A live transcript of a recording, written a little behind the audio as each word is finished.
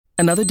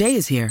Another day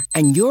is here,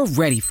 and you're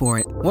ready for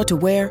it. What to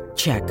wear?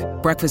 Check.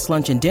 Breakfast,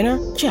 lunch, and dinner?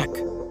 Check.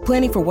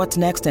 Planning for what's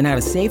next and how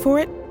to save for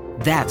it?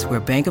 That's where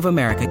Bank of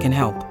America can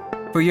help.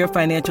 For your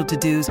financial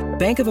to-dos,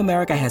 Bank of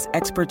America has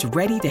experts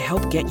ready to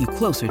help get you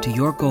closer to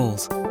your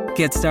goals.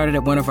 Get started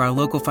at one of our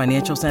local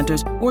financial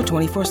centers or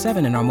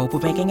 24/7 in our mobile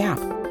banking app.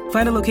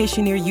 Find a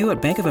location near you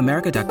at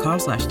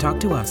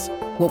bankofamerica.com/talktous.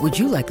 What would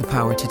you like the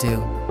power to do?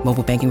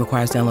 Mobile banking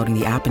requires downloading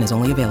the app and is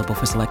only available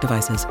for select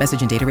devices.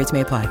 Message and data rates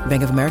may apply.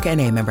 Bank of America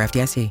N.A., member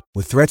FDIC.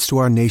 With threats to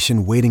our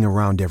nation waiting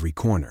around every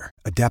corner,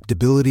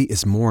 adaptability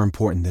is more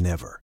important than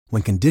ever.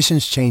 When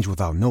conditions change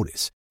without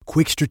notice,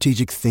 quick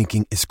strategic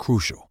thinking is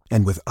crucial.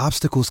 And with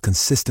obstacles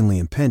consistently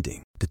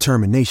impending,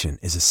 determination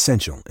is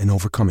essential in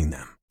overcoming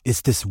them.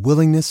 It's this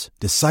willingness,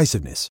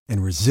 decisiveness,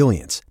 and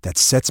resilience that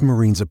sets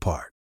Marines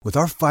apart. With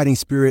our fighting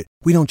spirit,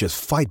 we don't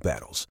just fight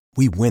battles,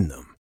 we win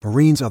them.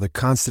 Marines are the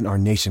constant our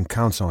nation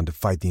counts on to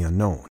fight the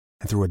unknown.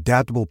 And through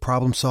adaptable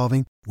problem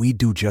solving, we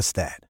do just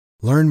that.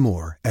 Learn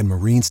more at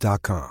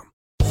marines.com.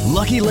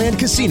 Lucky Land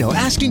Casino,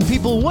 asking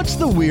people, what's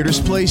the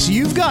weirdest place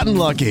you've gotten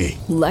lucky?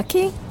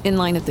 Lucky? In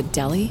line at the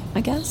deli,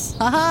 I guess?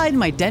 Aha, in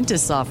my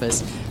dentist's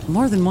office.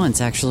 More than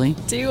once, actually.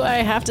 Do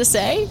I have to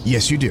say?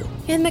 Yes, you do.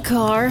 In the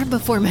car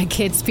before my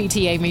kids'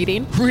 PTA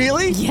meeting.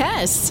 Really?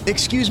 Yes.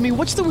 Excuse me,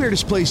 what's the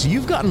weirdest place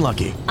you've gotten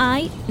lucky?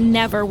 I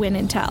never win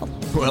and tell.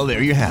 Well,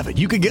 there you have it.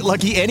 You can get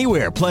lucky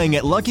anywhere, playing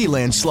at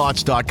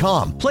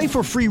LuckyLandSlots.com. Play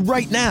for free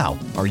right now.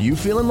 Are you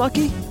feeling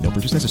lucky? No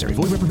purchase necessary.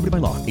 Void where prohibited by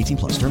law.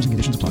 18+. Terms and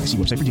conditions apply. See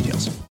website for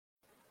details.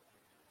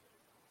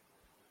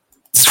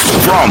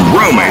 From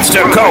roommates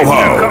to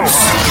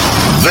co-hosts,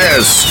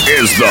 this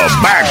is the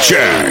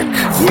Backcheck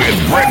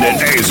with Brendan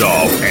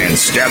Azoff and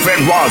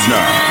Stefan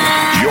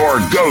Rosner, your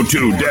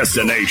go-to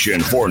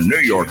destination for New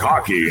York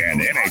hockey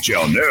and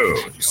NHL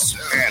news.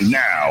 And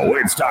now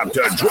it's time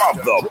to drop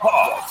the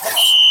puck.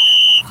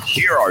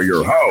 Here are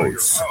your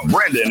hosts,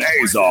 Brendan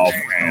Azoff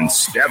and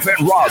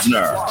Stefan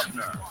Rosner.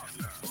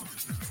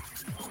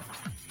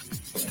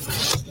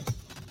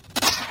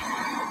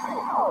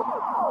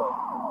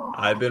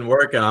 I've been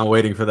working on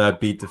waiting for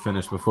that beat to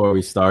finish before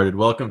we started.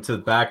 Welcome to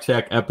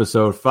Backcheck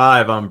episode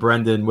 5. I'm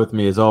Brendan. With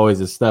me, as always,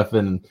 is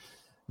Stefan.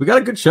 We got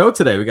a good show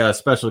today. We got a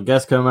special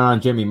guest coming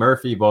on, Jimmy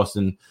Murphy,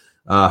 Boston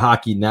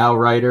Hockey Now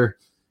writer.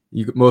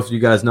 Most of you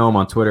guys know him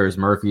on Twitter as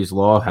Murphy's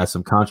Law. Has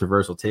some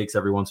controversial takes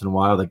every once in a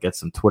while that gets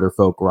some Twitter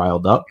folk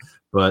riled up.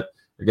 But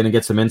we're going to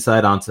get some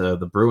insight onto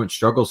the Bruins'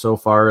 struggle so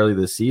far early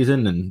this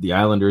season, and the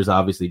Islanders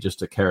obviously just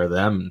took care of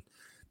them. And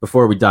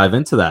before we dive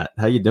into that,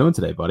 how you doing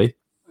today, buddy?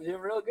 Yeah,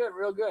 real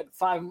good.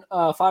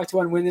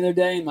 5-1 win the other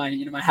day in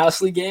my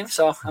house league game,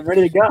 so I'm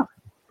ready to go.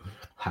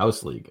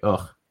 House league,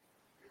 ugh.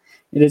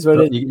 It is what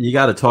it is. You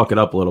got to talk it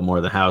up a little more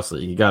than house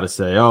league. You got to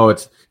say, oh,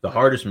 it's the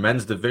hardest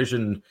men's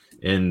division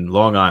in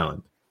Long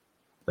Island.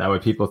 That way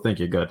people think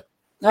you're good.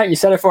 All right, you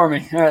said it for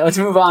me. All right, let's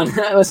move on.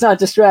 Let's not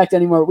distract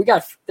anymore.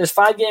 There's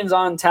 5 games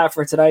on tap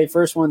for today.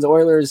 First one's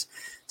Oilers,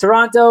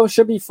 Toronto.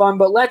 Should be fun,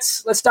 but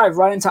let's dive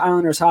right into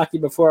Islanders hockey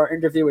before our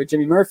interview with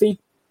Jimmy Murphy,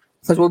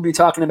 because we'll be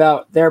talking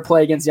about their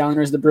play against the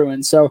Islanders, the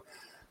Bruins. So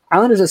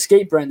Islanders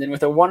escaped, Brendan,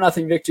 with a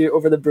 1-0 victory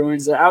over the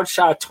Bruins. They're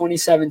outshot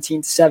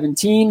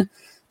 2017-17.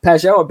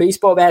 Pajot, a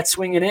baseball bat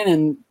swinging in,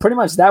 and pretty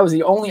much that was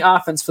the only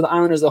offense for the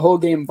Islanders the whole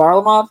game.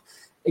 Varlamov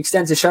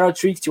extends his shutout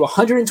streak to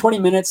 120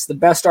 minutes, the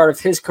best start of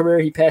his career.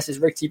 He passes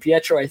Rick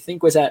DiPietro, I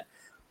think, was at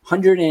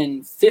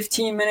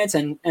 115 minutes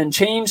and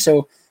change.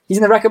 So he's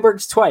in the record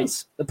books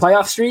twice, the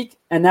playoff streak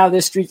and now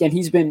this streak, and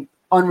he's been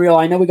unreal.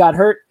 I know we got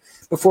hurt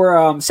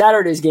before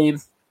Saturday's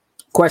game.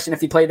 Question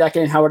if he played that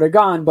game, how would it have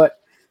gone? But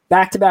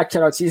back-to-back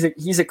shutouts,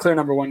 he's a clear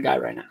number 1 guy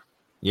right now.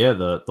 Yeah,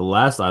 the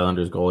last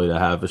Islanders goalie to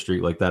have a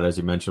streak like that, as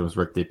you mentioned, was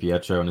Rick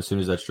DiPietro, and as soon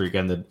as that streak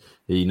ended,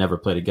 he never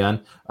played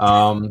again.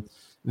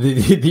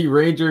 The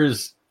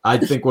Rangers, I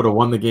think, would have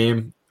won the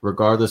game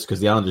regardless because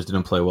the Islanders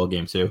didn't play well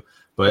game 2.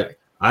 But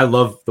I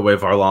love the way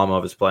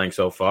Varlamov is playing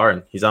so far,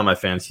 and he's on my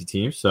fantasy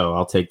team, so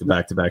I'll take the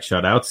back-to-back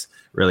shutouts.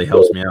 Really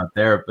helps me out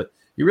there. But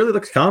he really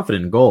looks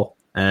confident in goal.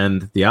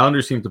 And the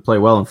Islanders seem to play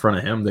well in front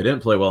of him. They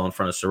didn't play well in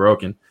front of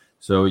Sorokin.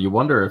 So you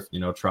wonder if,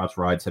 Trotz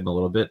rides him a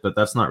little bit, but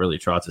that's not really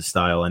Trotz's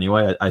style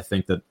anyway. I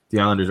think that the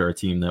Islanders are a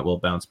team that will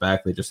bounce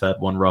back. They just had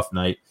one rough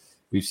night.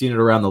 We've seen it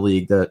around the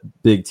league that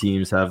big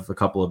teams have a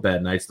couple of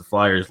bad nights. The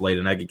Flyers laid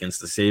an egg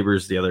against the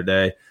Sabres the other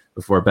day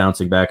before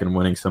bouncing back and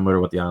winning, similar to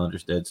what the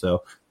Islanders did.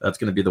 So that's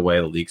going to be the way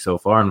of the league so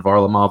far, and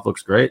Varlamov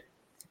looks great.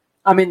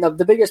 I mean,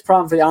 the biggest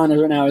problem for the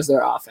Islanders right now is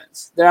their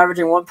offense. They're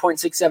averaging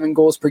 1.67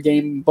 goals per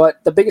game,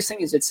 but the biggest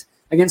thing is it's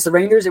against the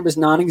Rangers, it was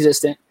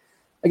non-existent.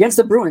 Against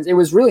the Bruins, it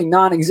was really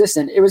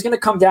non-existent. It was going to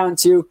come down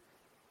to,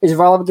 is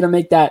Varlamov going to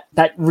make that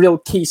real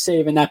key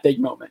save in that big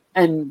moment?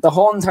 And the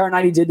whole entire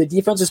night he did. The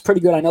defense was pretty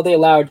good. I know they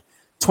allowed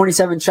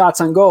 27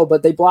 shots on goal,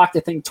 but they blocked, I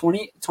think,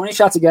 20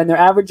 shots again. They're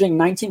averaging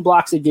 19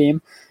 blocks a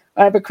game.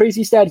 I have a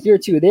crazy stat here,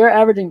 too. They're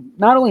averaging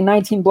not only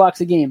 19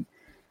 blocks a game,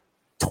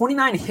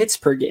 29 hits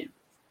per game.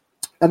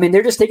 I mean,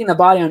 they're just taking the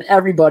body on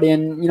everybody,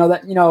 and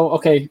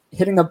okay,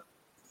 hitting the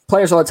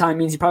players all the time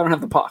means you probably don't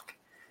have the puck.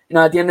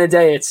 At the end of the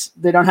day,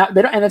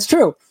 and it's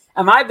true.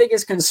 And my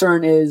biggest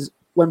concern is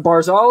when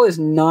Barzal is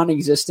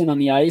non-existent on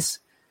the ice,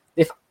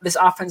 if this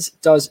offense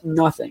does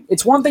nothing.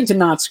 It's one thing to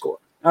not score.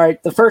 All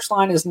right, the top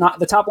line is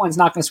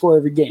not going to score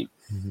every game.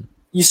 Mm-hmm.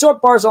 You saw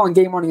Barzal in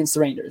game 1 against the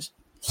Rangers.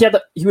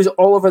 He was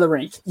all over the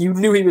rink. You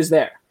knew he was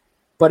there.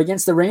 But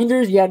against the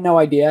Rangers, you had no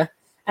idea.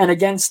 And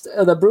against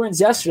the Bruins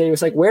yesterday, it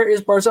was like, where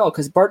is Barzal?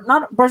 Because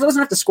Barzal doesn't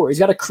have to score. He's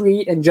got to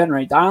create and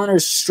generate. The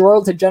Islanders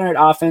struggled to generate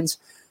offense.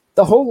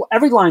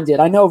 Every line did.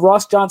 I know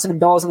Ross Johnson and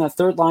Bells on that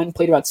third line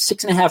played about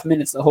 6.5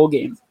 minutes the whole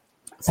game.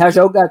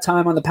 Pajot got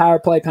time on the power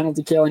play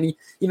penalty kill, and he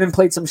even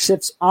played some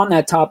shifts on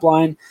that top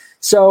line.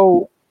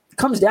 So it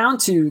comes down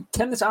to,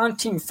 can this Island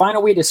team find a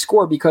way to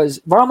score? Because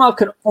Varlamov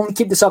could only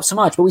keep this up so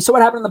much. But we saw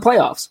what happened in the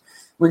playoffs.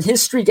 When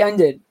his streak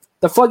ended,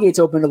 the floodgates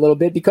opened a little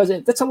bit because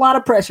that's a lot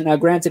of pressure. Now,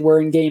 granted,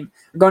 we're going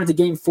into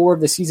game 4 of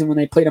the season when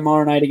they play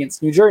tomorrow night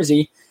against New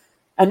Jersey.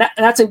 And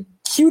that's a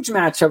huge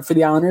matchup for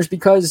the Islanders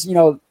because,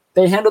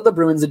 they handled the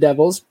Bruins, the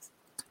Devils.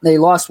 They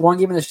lost one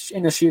game in a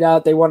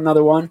shootout. They won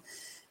another one.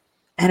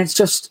 And it's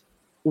just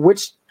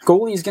which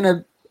goalie is going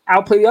to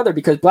outplay the other,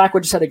 because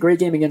Blackwood just had a great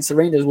game against the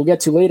Rangers. We'll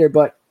get to later.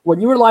 But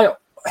when you rely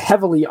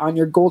heavily on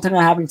your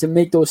goaltender having to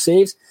make those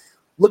saves,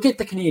 look at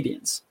the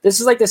Canadians. This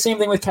is like the same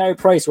thing with Carey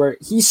Price, where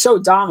he's so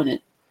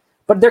dominant.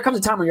 But there comes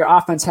a time where your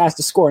offense has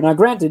to score. Now,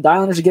 granted, the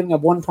Islanders are giving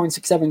up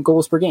 1.67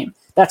 goals per game.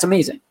 That's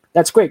amazing.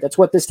 That's great. That's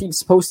what this team's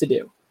supposed to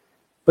do.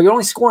 But you're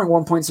only scoring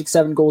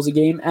 1.67 goals a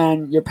game,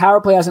 and your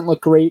power play hasn't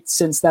looked great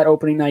since that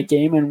opening night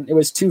game, and it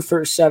was 2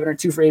 for 7 or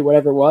 2 for 8,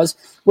 whatever it was,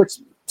 which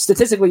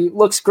statistically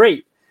looks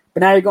great.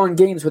 But now you're going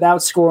games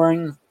without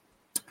scoring,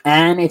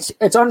 and it's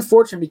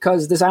unfortunate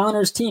because this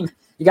Islanders team,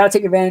 you got to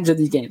take advantage of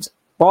these games.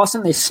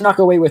 Boston, they snuck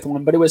away with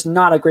one, but it was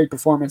not a great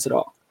performance at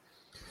all.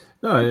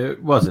 No,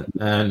 it wasn't.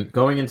 And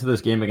going into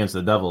this game against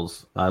the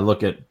Devils, I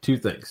look at 2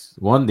 things.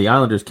 One, the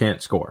Islanders can't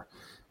score.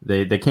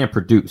 They can't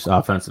produce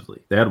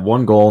offensively. They had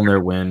 1 goal in their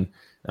win.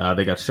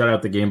 They got shut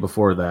out the game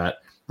before that.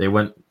 They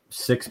went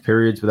 6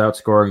 periods without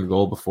scoring a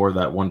goal before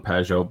that one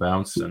Pajot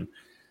bounce.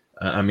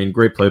 And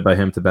great play by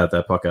him to bat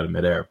that puck out of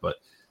midair. But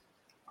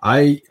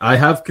I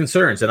have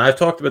concerns, and I've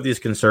talked about these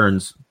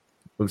concerns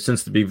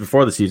since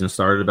before the season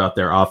started about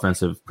their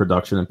offensive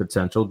production and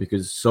potential,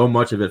 because so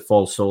much of it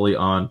falls solely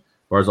on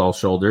Barzal's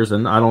shoulders,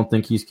 and I don't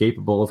think he's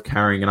capable of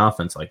carrying an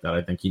offense like that.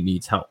 I think he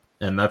needs help,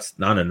 and that's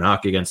not a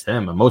knock against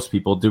him. And most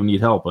people do need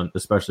help,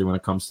 especially when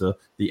it comes to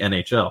the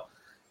NHL.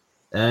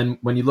 And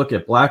when you look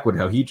at Blackwood,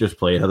 how he just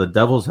played, how the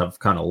Devils have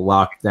kind of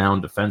locked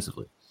down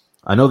defensively.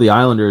 I know the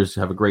Islanders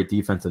have a great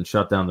defense and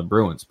shut down the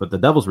Bruins, but the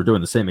Devils were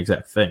doing the same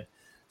exact thing.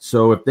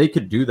 So if they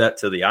could do that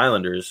to the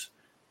Islanders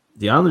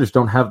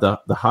don't have the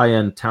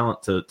high-end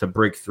talent to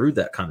break through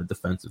that kind of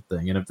defensive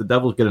thing. And if the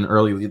Devils get an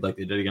early lead like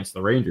they did against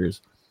the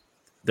Rangers,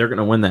 they're going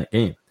to win that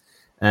game.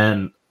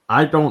 And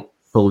I don't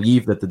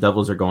believe that the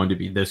Devils are going to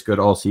be this good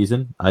all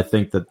season. I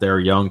think that they're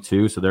young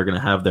too, so they're going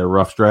to have their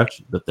rough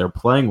stretch, but they're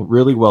playing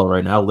really well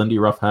right now. Lindy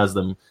Ruff has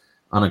them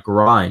on a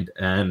grind,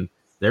 and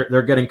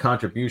they're getting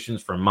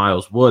contributions from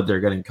Miles Wood. They're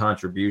getting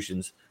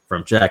contributions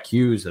from Jack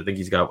Hughes. I think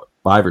he's got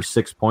 5 or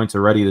 6 points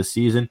already this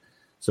season.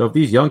 So if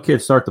these young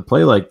kids start to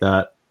play like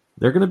that,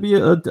 they're going to be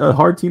a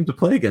hard team to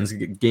play against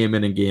game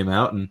in and game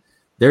out, and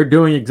they're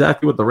doing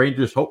exactly what the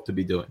Rangers hope to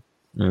be doing,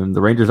 and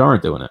the Rangers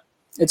aren't doing it.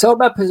 It's all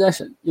about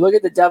possession. You look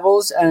at the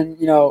Devils, and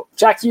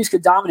Jack Hughes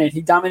could dominate.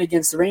 He dominated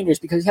against the Rangers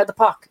because he had the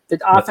puck.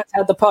 The offense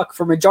had the puck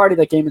for majority of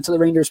that game until the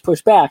Rangers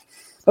pushed back.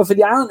 But for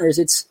the Islanders,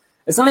 it's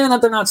not even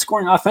that they're not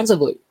scoring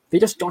offensively. They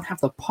just don't have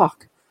the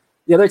puck.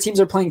 The other teams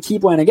are playing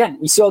keep and again,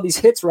 we see all these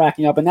hits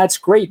racking up, and that's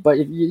great. But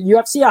if you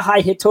have to see a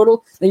high hit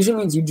total, that usually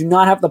means you do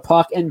not have the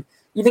puck. And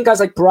even guys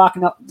like Brock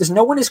and there's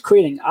no one is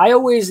creating. I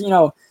always,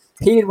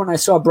 hated when I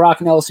saw Brock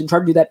Nelson try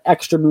to do that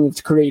extra move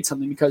to create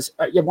something, because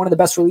you have one of the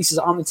best releases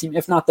on the team,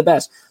 if not the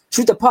best.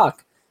 Shoot the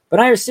puck. But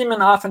now you're seeing him in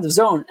the offensive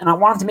zone, and I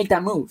want him to make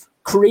that move.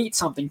 Create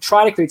something.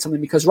 Try to create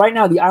something, because right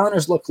now the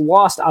Islanders look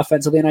lost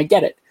offensively, and I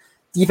get it.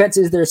 Defense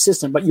is their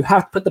system, but you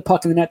have to put the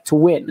puck in the net to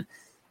win.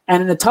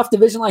 And in a tough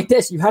division like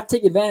this, you have to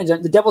take advantage.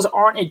 And the Devils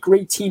aren't a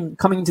great team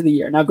coming into the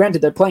year. Now,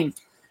 granted, they're playing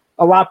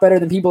a lot better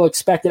than people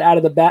expected out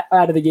of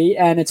the gate,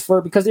 and it's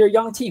because they're a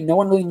young team. No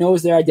one really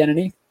knows their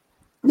identity.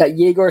 You got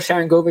Yegor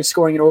Sharangovich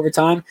scoring in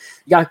overtime.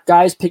 You got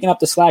guys picking up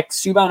the slack.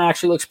 Subban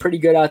actually looks pretty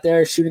good out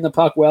there, shooting the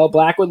puck well.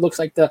 Blackwood looks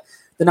like the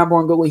number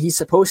one goalie he's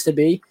supposed to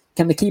be.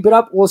 Can they keep it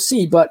up? We'll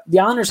see. But the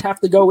Islanders have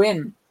to go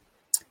in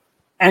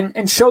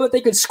and show that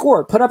they could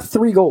score, put up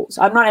 3 goals.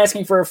 I'm not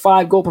asking for a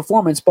 5-goal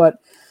performance, but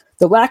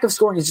the lack of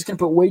scoring is just going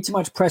to put way too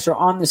much pressure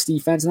on this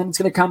defense, and then it's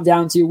going to come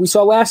down to, we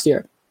saw last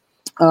year,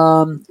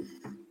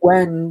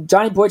 when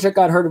Johnny Boychuk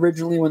got hurt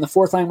originally, when the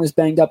fourth line was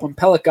banged up, when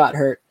Pelech got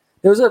hurt,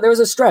 there was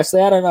a stretch. They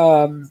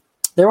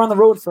were on the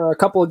road for a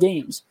couple of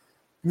games,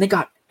 and they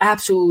got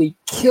absolutely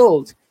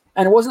killed.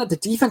 And it wasn't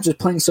that the defense was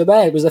playing so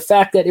bad. It was the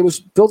fact that it was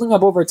building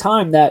up over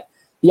time, that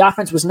the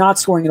offense was not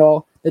scoring at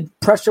all. The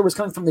pressure was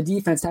coming from the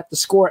defense to have to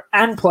score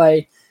and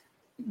play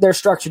their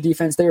structured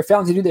defense. They were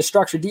failing to do their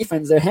structured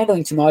defense. They're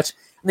handling too much.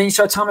 And then you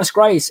saw Thomas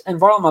Greiss and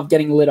Varlamov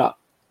getting lit up.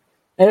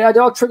 And it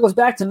all trickles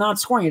back to not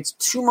scoring. It's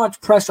too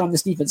much pressure on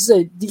this defense. This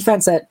is a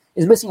defense that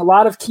is missing a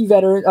lot of key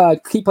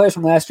players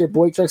from last year.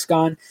 Boychuk's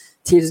gone.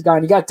 Tease is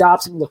gone. You got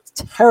Dobson, looked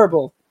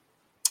terrible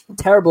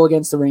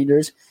against the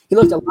Rangers. He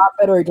looked a lot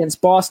better against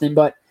Boston,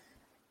 but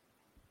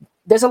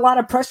there's a lot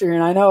of pressure here.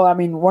 And I know,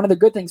 one of the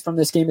good things from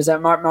this game is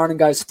that Martin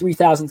got his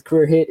 3,000th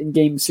career hit in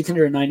game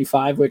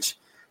 695, which,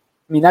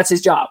 that's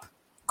his job.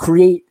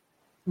 Create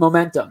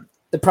momentum.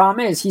 The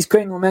problem is he's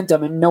creating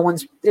momentum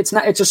and it's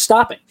just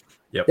stopping.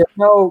 Yep. There's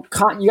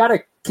you got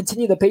to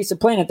continue the pace of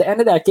play. And at the end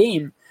of that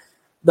game,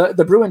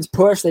 the Bruins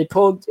pushed. They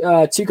pulled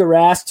Tuukka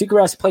Rask. Tuukka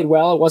Rask played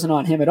well. It wasn't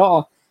on him at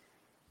all.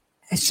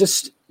 It's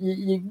just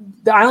the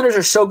Islanders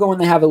are so good when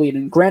they have a lead.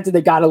 And granted,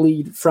 they got a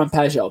lead from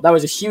Pajot. That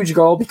was a huge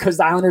goal because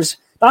the Islanders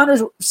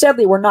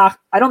sadly were not.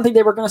 I don't think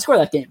they were going to score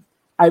that game.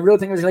 I really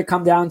think it was going to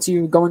come down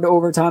to going to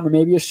overtime or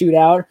maybe a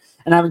shootout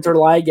and having to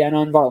rely again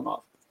on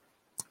Varlamov.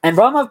 And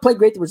Varlamov played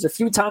great. There was a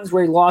few times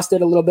where he lost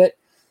it a little bit.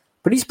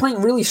 But he's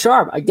playing really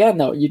sharp. Again,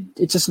 though,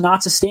 it's just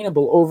not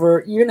sustainable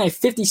over even a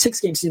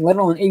 56-game season, let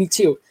alone an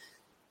 82.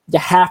 You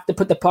have to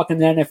put the puck in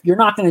the net. If you're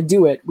not going to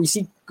do it, we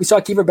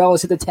saw Kiefer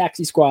Bellows hit the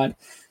taxi squad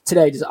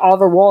today. Does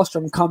Oliver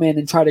Wahlstrom come in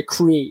and try to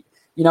create?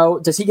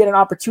 Does he get an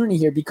opportunity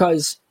here?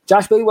 Because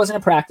Josh Bailey wasn't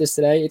in practice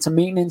today. It's a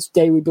maintenance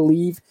day, we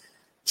believe.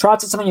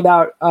 Trotz said something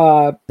about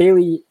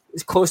Bailey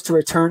is close to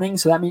returning,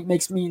 so that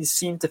makes me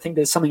seem to think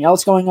there's something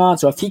else going on.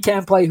 So if he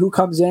can't play, who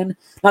comes in?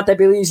 Not that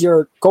Bailey's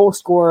your goal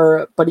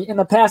scorer, but in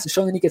the past has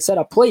shown that he could set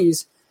up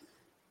plays.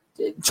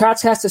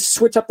 Trotz has to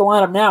switch up the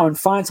lineup now and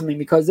find something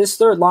because this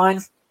third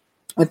line,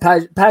 with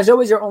Pajot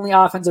was your only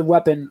offensive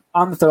weapon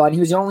on the third line. He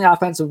was your only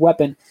offensive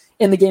weapon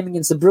in the game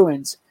against the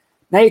Bruins.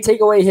 Now you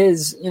take away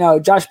his,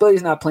 Josh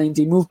Bailey's not playing.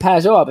 Do you move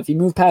Pajot up? If you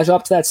move Pajot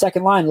up to that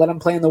second line, let him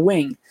play in the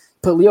wing.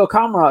 Put Leo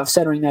Komarov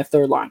centering that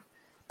third line.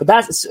 But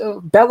that's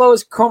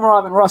Bellows,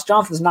 Komarov, and Ross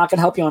Johnson is not going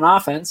to help you on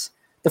offense.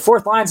 The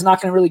fourth line is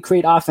not going to really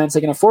create offense.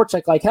 They're going to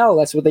forecheck like hell.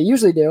 That's what they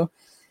usually do.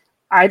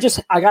 I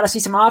got to see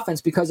some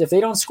offense because if they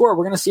don't score,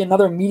 we're going to see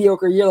another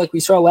mediocre year like we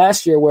saw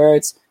last year where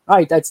it's, all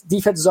right, that's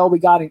defense is all we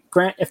got. And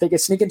Grant, if they could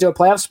sneak into a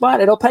playoff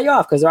spot, it'll pay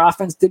off because their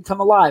offense did come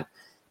alive.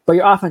 But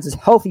your offense is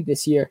healthy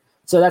this year,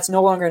 so that's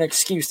no longer an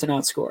excuse to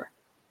not score.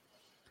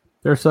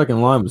 Their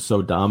second line was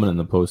so dominant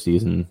in the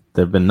postseason,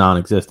 they've been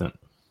non-existent.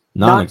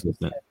 I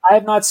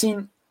have not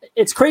seen –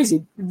 it's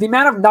crazy. The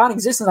amount of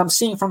non-existence I'm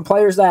seeing from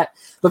players that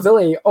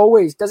Beauvillier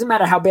always – doesn't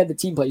matter how bad the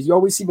team plays. You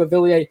always see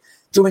Beauvillier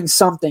doing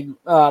something,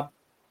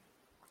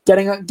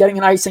 getting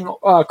an icing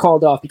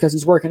called off because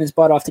he's working his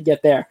butt off to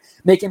get there,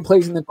 making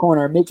plays in the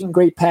corner, making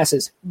great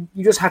passes.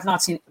 You just have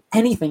not seen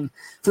anything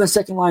from the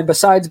second line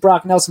besides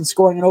Brock Nelson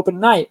scoring an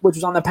open night, which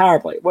was on the power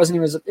play. It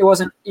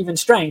wasn't even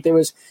strength. It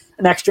was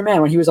an extra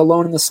man when he was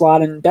alone in the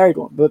slot and buried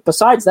one. But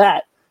besides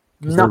that,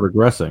 they're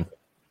regressing.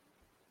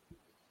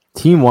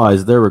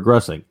 Team-wise, they're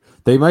regressing.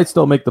 They might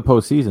still make the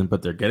postseason,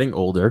 but they're getting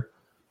older.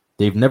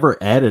 They've never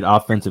added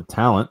offensive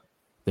talent.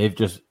 They've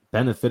just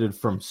benefited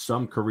from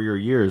some career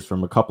years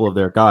from a couple of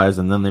their guys,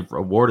 and then they've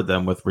rewarded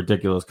them with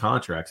ridiculous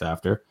contracts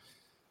after.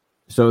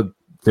 So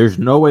there's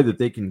no way that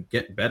they can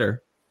get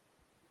better.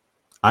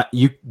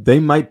 They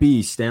might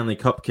be Stanley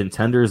Cup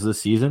contenders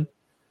this season,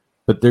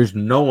 but there's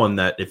no one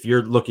that, if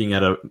you're looking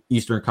at a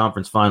Eastern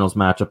Conference Finals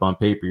matchup on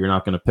paper, you're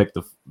not going to pick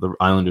the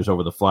Islanders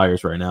over the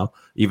Flyers right now.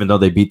 Even though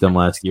they beat them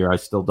last year, I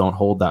still don't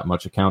hold that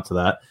much account to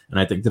that. And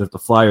I think that if the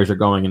Flyers are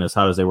going in as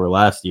hot as they were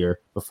last year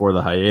before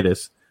the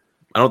hiatus,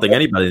 I don't think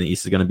anybody in the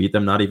East is going to beat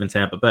them, not even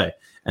Tampa Bay.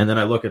 And then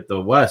I look at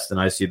the West, and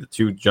I see the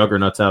two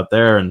juggernauts out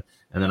there, and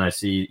then I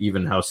see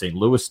even how St.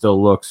 Louis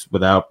still looks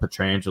without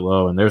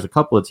Pietrangelo, and there's a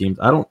couple of teams.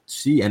 I don't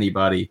see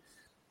anybody,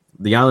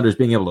 the Islanders,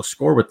 being able to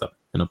score with them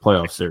in a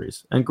playoff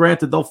series. And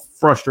granted, they'll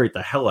frustrate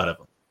the hell out of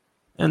them,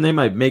 and they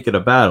might make it a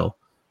battle,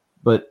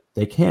 but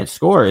they can't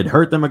score. It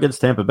hurt them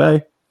against Tampa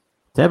Bay.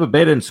 Tampa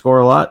Bay didn't score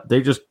a lot.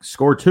 They just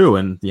scored 2,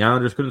 and the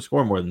Islanders couldn't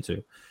score more than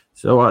 2.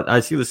 So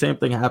I see the same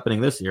thing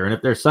happening this year. And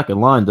if their second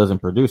line doesn't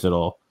produce at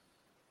all,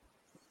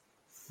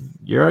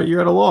 you're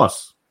at a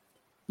loss.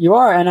 You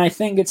are, and I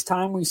think it's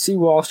time we see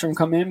Wahlstrom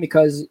come in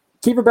because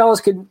Kiefer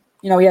Bellows could,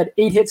 he had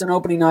 8 hits on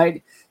opening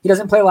night. He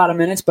doesn't play a lot of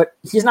minutes, but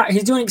he's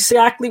doing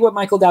exactly what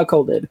Michael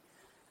Dowd-Cole did.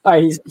 All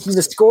right, he's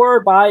a scorer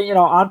by,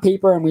 on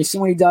paper, and we've seen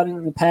what he's done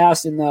in the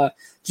past in the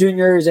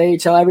juniors,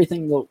 AHL,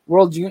 everything, the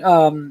World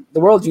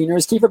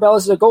Juniors. Kiefer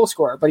Bellows is a goal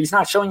scorer, but he's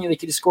not showing you that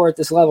he can score at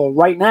this level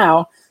right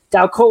now.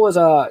 Dowd-Cole was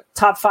a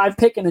top 5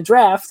 pick in the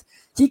draft.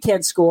 He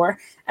can't score.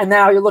 And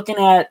now you're looking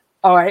at,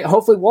 all right,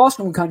 hopefully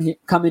Wahlstrom can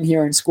come in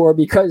here and score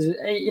because,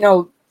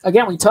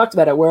 again, we talked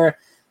about it where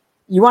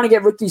you want to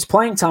get rookies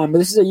playing time, but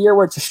this is a year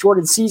where it's a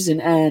shortened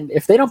season. And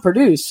if they don't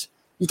produce,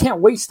 you can't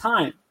waste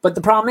time. But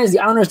the problem is the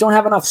Islanders don't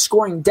have enough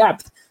scoring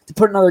depth to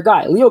put another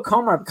guy. Leo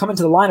Komarov come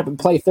into the lineup and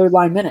play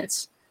third-line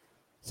minutes.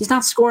 He's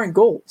not scoring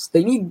goals.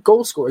 They need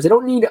goal scorers. They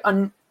don't need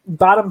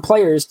bottom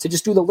players to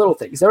just do the little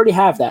things. They already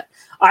have that.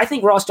 I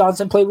think Ross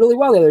Johnson played really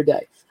well the other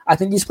day. I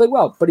think he's played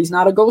well, but he's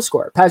not a goal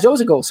scorer.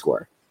 Pajot's a goal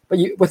scorer. But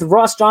with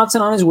Ross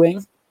Johnson on his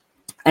wing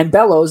and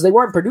Bellows, they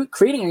weren't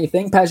creating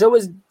anything. Pajot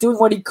was doing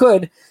what he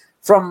could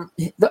from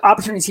the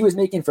opportunities he was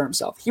making for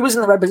himself. He was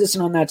in the right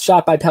position on that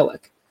shot by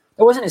Pellick.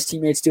 It wasn't his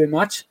teammates doing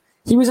much.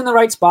 He was in the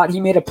right spot. He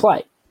made a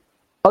play.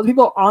 Other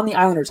people on the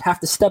Islanders have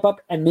to step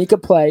up and make a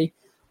play,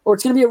 or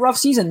it's going to be a rough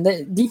season.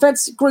 The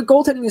defense,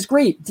 goaltending is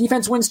great.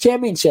 Defense wins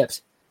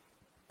championships.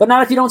 But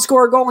not if you don't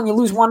score a goal and you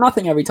lose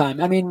 1-0 every time.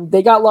 I mean,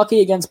 they got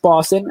lucky against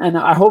Boston, and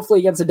hopefully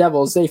against the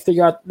Devils, they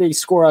figure out they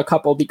score a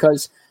couple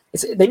because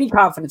they need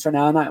confidence right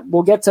now. And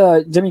we'll get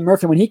to Jimmy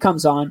Murphy when he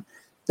comes on.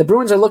 The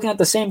Bruins are looking at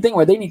the same thing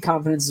where they need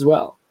confidence as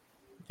well.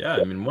 Yeah,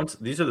 I mean,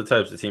 these are the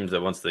types of teams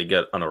that once they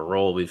get on a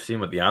roll, we've seen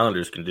what the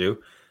Islanders can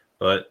do.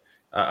 But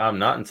I'm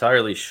not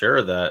entirely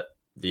sure that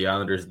the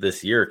Islanders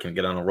this year can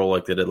get on a roll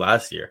like they did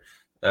last year.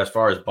 As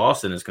far as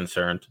Boston is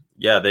concerned,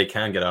 yeah, they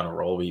can get on a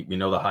roll. We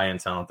know the high-end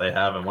talent they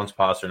have, and once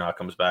Pasternak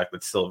comes back,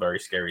 that's still a very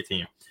scary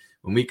team.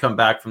 When we come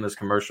back from this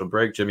commercial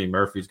break, Jimmy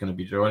Murphy's going to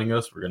be joining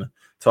us. We're going to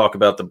talk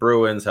about the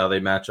Bruins, how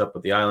they match up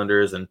with the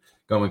Islanders, and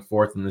going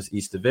forth in this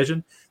East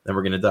Division. Then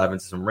we're going to dive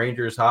into some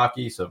Rangers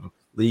hockey, some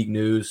league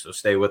news, so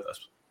stay with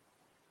us.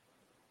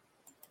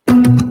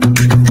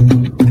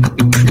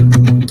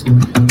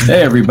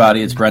 Hey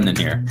everybody, it's Brendan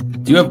here.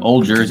 Do you have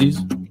old jerseys?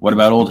 What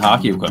about old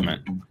hockey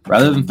equipment?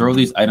 Rather than throw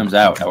these items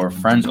out, our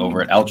friends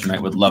over at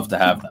Alternate would love to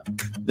have them.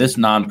 This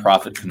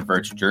nonprofit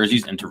converts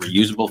jerseys into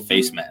reusable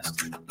face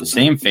masks, the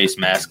same face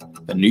mask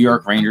the New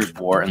York Rangers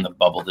wore in the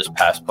bubble this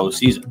past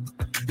postseason.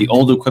 The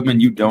old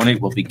equipment you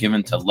donate will be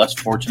given to less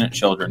fortunate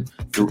children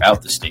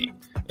throughout the state.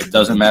 It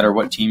doesn't matter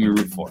what team you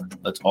root for.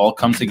 Let's all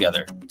come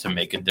together to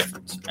make a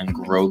difference and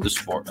grow the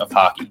sport of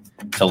hockey.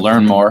 To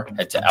learn more,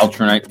 head to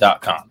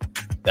alternate.com.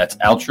 That's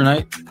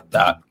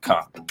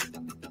alternate.com.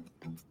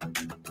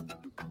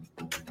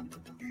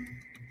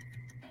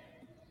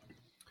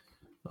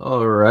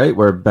 All right,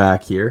 we're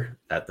back here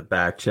at the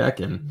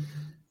Backcheck, and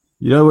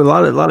a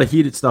lot of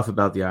heated stuff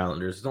about the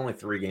Islanders. There's only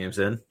 3 games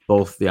in.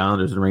 Both the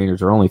Islanders and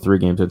Rangers are only 3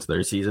 games into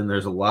their season.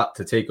 There's a lot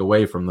to take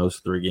away from those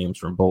 3 games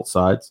from both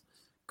sides.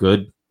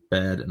 Good,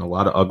 bad, and a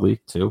lot of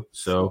ugly too.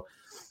 So,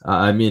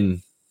 I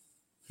mean,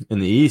 in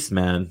the East,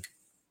 man,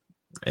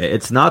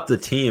 it's not the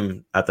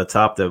team at the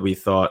top that we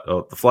thought.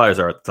 Oh, the Flyers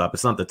are at the top.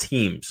 It's not the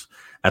teams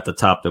at the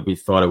top that we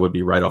thought it would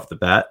be right off the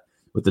bat,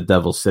 with the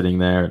Devils sitting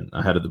there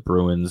ahead of the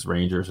Bruins,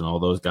 Rangers, and all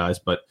those guys.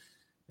 But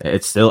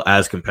it's still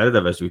as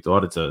competitive as we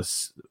thought.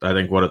 I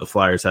think the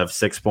Flyers have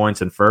 6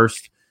 points in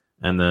first,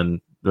 and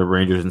then the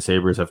Rangers and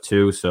Sabres have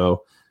 2.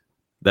 So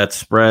that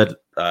spread,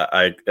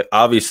 I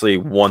obviously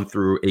 1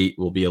 through 8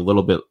 will be a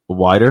little bit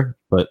wider,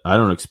 but I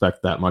don't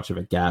expect that much of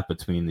a gap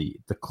between the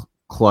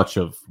clutch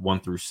of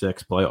 1 through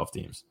 6 playoff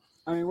teams.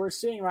 I mean, we're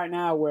seeing right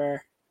now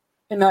where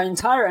in the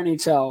entire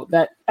NHL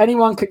that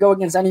anyone could go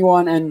against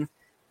anyone and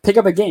pick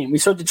up a game. We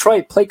saw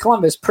Detroit play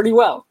Columbus pretty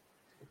well,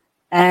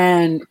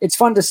 and it's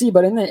fun to see.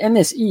 But in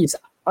this East,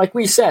 like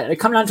we said,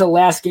 it comes down to the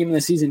last game of the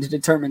season to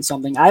determine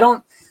something. I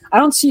don't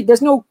see.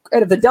 There's no.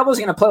 If the Devils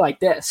are going to play like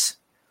this,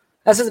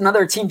 that's just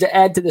another team to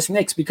add to this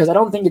mix because I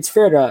don't think it's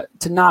fair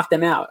to knock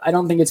them out. I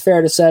don't think it's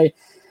fair to say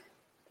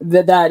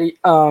that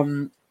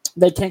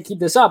they can't keep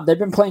this up. They've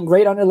been playing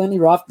great under Lindy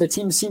Ruff. The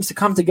team seems to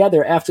come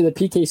together after the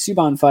PK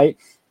Subban fight,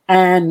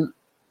 and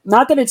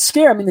not that it's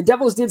scary. I mean, the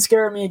Devils did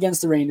scare me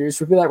against the Rangers.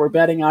 For people that were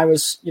betting, I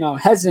was,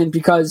 hesitant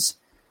because,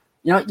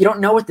 you don't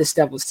know what this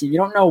Devils team. You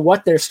don't know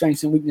what their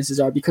strengths and weaknesses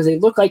are because they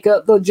look like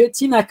a legit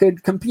team that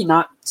could compete.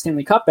 Not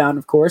Stanley Cup bound,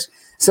 of course.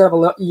 Still have a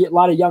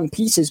lot of young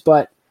pieces,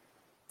 but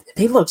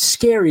they look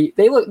scary.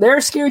 They're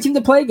a scary team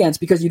to play against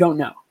because you don't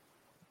know.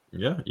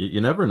 Yeah, you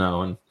never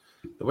know. And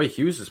the way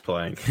Hughes is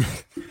playing,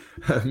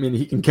 I mean,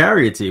 he can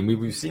carry a team.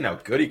 We've seen how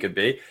good he could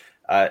be.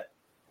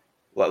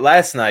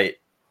 Last night,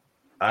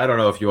 I don't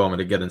know if you want me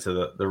to get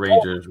into the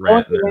Rangers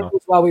rant now.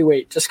 While we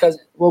wait, just because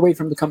we'll wait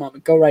for him to come up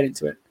and go right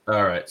into it.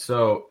 All right.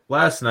 So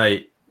last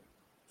night,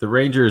 the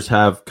Rangers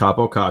have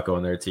Capo Caco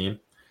on their team,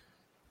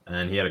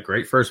 and he had a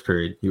great first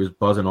period. He was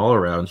buzzing all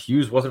around.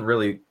 Hughes wasn't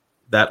really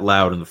that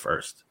loud in the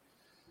first.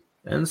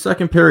 And the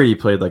second period, he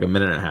played like a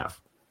minute and a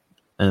half.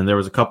 And there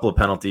was a couple of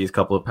penalties, a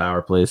couple of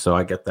power plays, so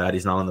I get that.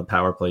 He's not on the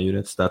power play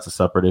units. That's a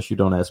separate issue.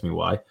 Don't ask me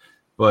why.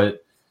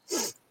 But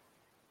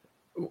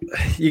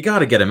you got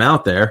to get him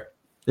out there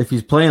if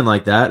he's playing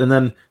like that. And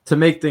then to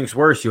make things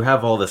worse, you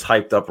have all this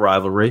hyped up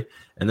rivalry.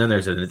 And then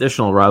there's an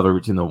additional rivalry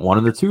between the 1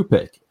 and the 2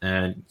 pick.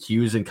 And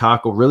Hughes and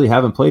Caco really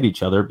haven't played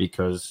each other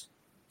because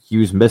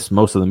Hughes missed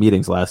most of the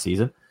meetings last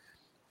season.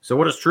 So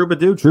what does Trouba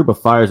do? Trouba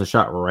fires a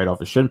shot right off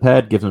his shin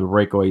pad, gives him a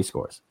breakaway, he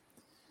scores.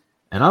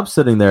 And I'm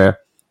sitting there.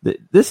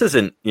 This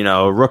isn't,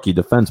 a rookie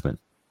defenseman.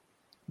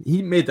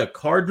 He made the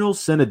cardinal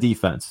sin of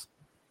defense.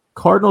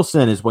 Cardinal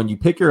sin is when you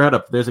pick your head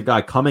up, there's a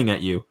guy coming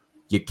at you.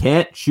 You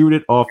can't shoot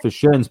it off his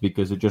shins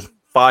because it just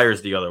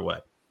fires the other way.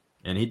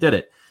 And he did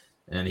it.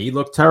 And he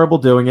looked terrible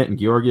doing it. And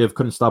Georgiev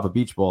couldn't stop a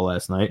beach ball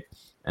last night.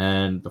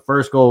 And the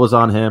first goal was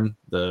on him.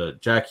 The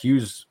Jack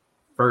Hughes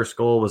first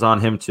goal was on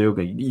him too.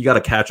 You got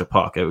to catch a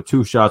puck. It was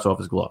 2 shots off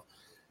his glove.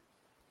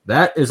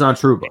 That is on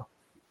Trouba.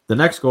 The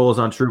next goal is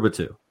on Trouba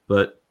too.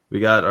 But we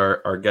got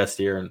our guest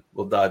here, and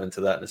we'll dive into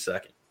that in a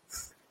second.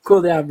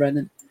 Cool down,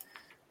 Brendan.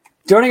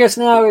 Joining us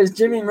now is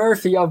Jimmy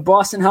Murphy of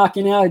Boston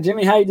Hockey Now.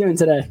 Jimmy, how you doing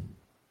today?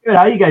 Good.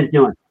 How you guys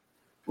doing?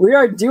 We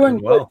are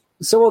doing well.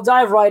 So we'll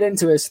dive right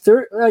into it.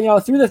 Through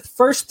the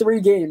first 3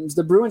 games,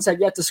 the Bruins have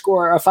yet to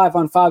score a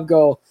 5-on-5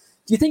 goal.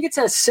 Do you think it's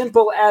as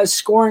simple as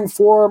scoring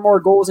 4 or more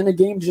goals in a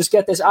game to just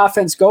get this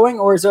offense going,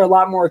 or is there a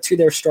lot more to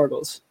their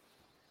struggles?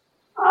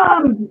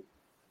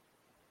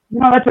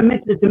 It's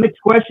a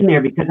mixed question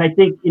there, because I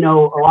think, a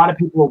lot of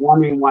people are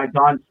wondering why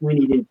Don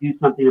Sweeney didn't do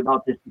something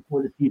about this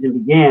before the season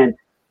began,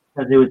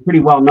 because it was pretty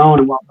well known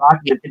and well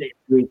documented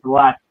for the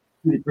last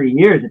 2 to 3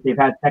 years that they've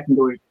had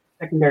secondary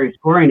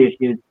scoring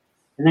issues.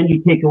 And then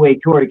you take away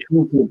Torrey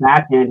Krug from the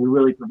back end, who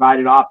really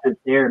provided offense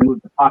there and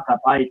moved the puck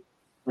up ice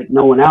like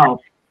no one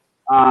else.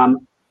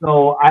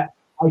 So I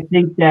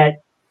think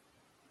that,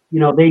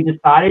 they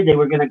decided they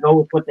were going to go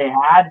with what they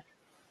had.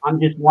 I'm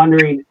just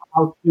wondering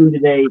how soon do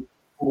they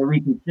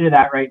reconsider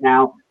that right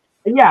now.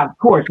 And yeah, of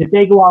course, if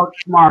they go out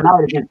tomorrow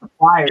night against the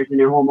Flyers in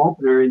their home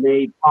opener and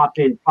they pop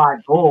in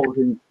 5 goals,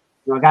 and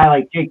a guy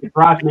like Jake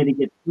DeFrost maybe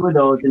gets 2 of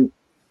those and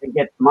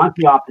gets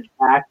Muncy off his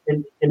back,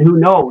 then who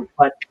knows?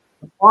 But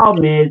the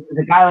problem is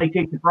a guy like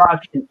Jake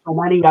DeFrost and so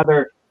many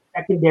other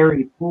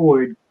secondary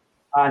forwards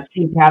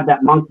seem to have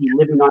that monkey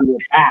living on their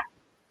back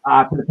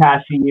for the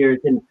past few years.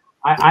 And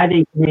I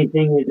think the main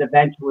thing is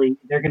eventually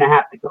they're going to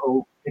have to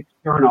go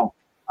external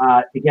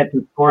to get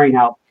some scoring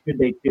help, should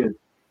they choose.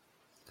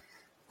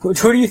 Who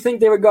do you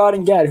think they would go out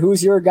and get?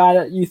 Who's your guy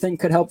that you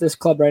think could help this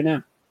club right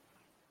now?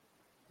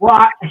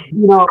 Well,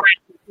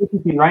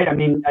 interesting, right? I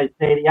mean, I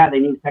say, they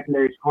need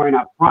secondary scoring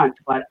up front,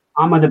 but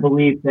I'm of the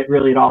belief that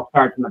really it all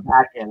starts in the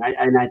back end.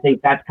 And I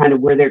think that's kind of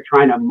where they're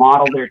trying to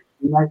model their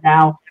team right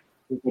now.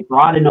 They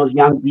brought in those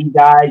young D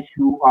guys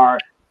who are,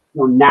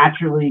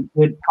 naturally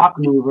good puck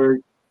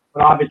movers,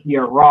 but obviously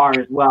are raw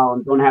as well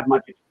and don't have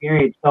much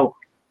experience. So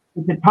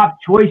it's a tough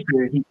choice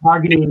here. He's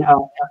targeting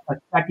a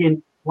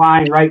second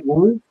line right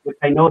wing, which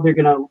I know they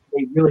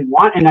really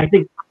want. And I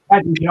think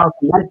that you should also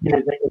mention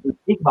as we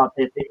speak about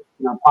this, it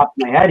pops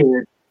in my head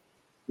here.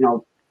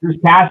 Bruce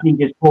Cassidy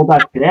just told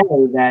us today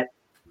that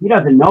he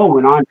doesn't know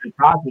when Andre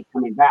Todd is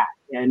coming back,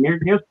 and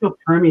they're still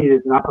terming it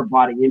as an upper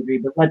body injury.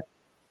 But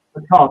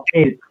let's call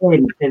it spade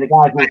and say the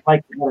guy's most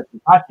likely to get a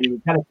concussion.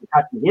 He's had a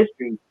concussion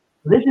history,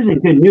 so this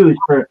isn't good news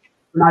for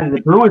neither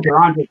the Bruins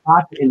or Andre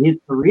Todd in his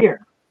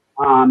career.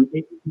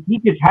 He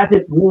just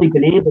hasn't really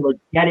been able to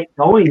get it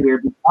going here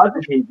because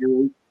of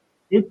injuries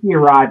since he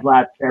arrived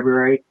last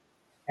February.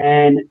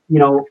 And,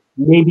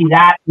 maybe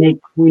that makes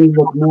Sweeney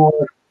look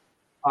more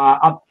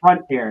up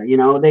front there.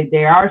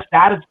 They are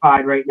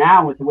satisfied right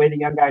now with the way the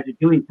young guys are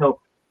doing. So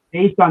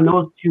based on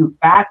those 2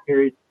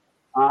 factors,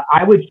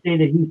 I would say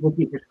that he's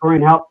looking for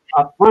scoring help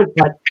up front.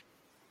 But,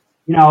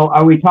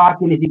 are we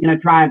talking, is he going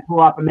to try and pull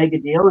off a mega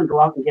deal and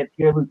go out and get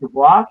Pierre-Luc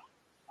Dubois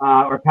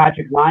or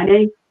Patrick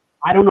Laine?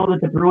 I don't know that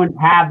the Bruins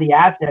have the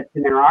assets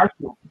in their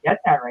arsenal to get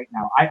that right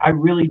now. I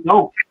really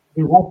don't.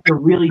 Unless they're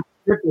really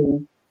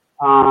stripping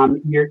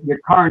your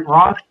current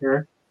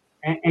roster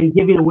and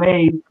giving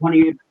away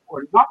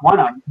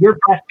your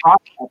best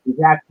prospect is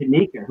Zach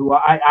Panika, who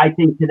I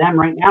think to them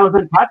right now is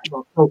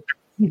untouchable. So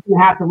he's going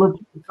to have to look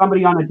for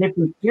somebody on a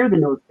different tier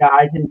than those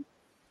guys. And,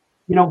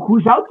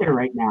 who's out there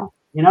right now?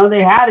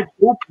 They had a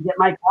chance to get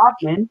Mike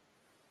Hoffman,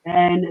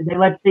 and they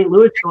let St.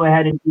 Louis go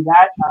ahead and do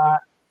that.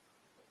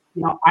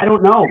 I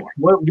don't know.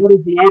 What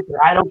is the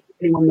answer? I don't think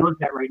anyone knows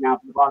that right now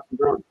for the Boston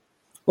Bruins.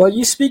 Well,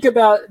 you speak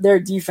about their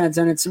defense,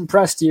 and it's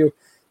impressed you.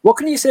 What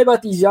can you say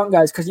about these young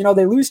guys? Because,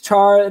 they lose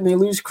Chara and they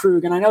lose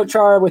Krug, and I know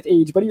Chara with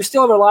age, but he's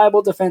still a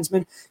reliable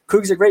defenseman.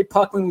 Krug's a great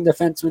puck-moving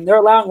defenseman. They're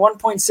allowing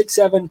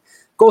 1.67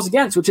 goals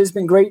against, which has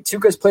been great.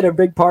 Tuukka's played a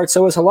big part,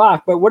 so has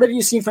Halak. But what have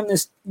you seen from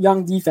this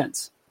young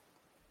defense?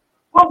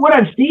 Well, what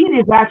I've seen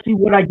is actually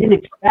what I didn't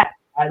expect.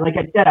 Like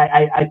I said,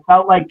 I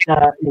felt like,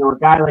 a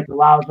guy like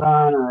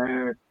Lauzon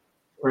or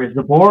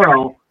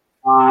Zaboro,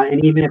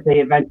 and even if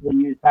they eventually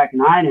use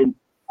Vakanainen,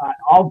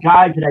 all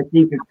guys that I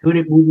think are good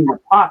at moving the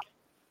puck.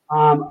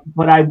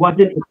 But I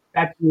wasn't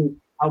expecting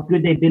how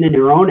good they've been in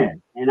their own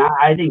end. And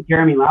I think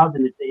Jeremy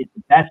Lauzon is the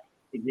best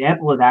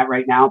example of that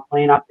right now,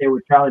 playing up there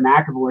with Charlie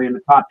McAvoy in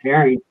the top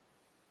pairing.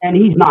 And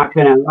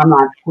I'm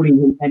not putting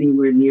him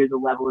anywhere near the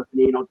level of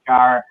Zdeno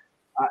Chara.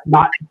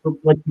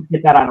 Let's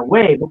get that out of the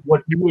way. But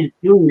what he is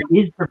doing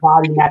is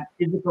providing that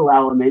physical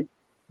element,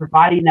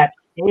 providing that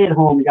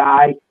stay-at-home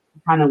guy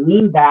to kind of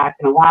lean back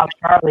and allow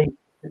Charlie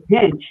to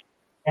pinch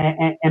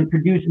and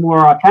produce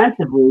more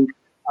offensively.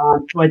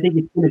 So I think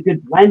it's been a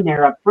good blend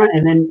there up front.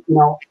 And then,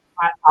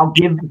 I'll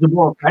give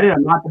Zabor credit.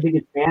 I'm not the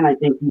biggest fan. I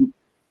think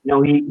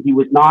he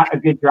was not a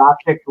good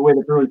draft pick for where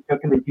the Bruins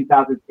took him in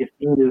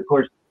 2015. And of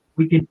course,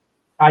 we could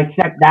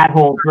dissect that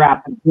whole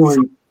draft of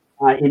Bruins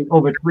in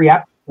over 3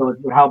 episodes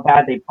with how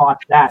bad they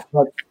botched that.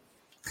 But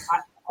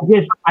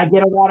I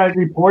get a lot of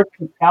reports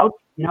from scouts,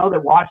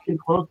 that watched him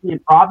closely in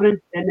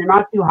Providence, and they're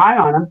not too high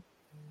on him.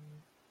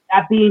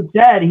 That being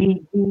said,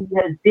 he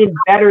has been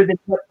better than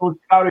what those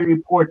scouting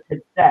reports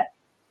had said.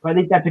 So I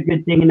think that's a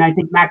good thing. And I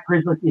think Matt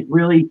Krislick is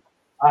really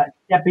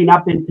stepping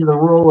up into the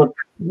role of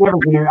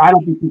I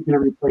don't think he's going to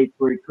replace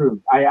Torrey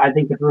Krug. I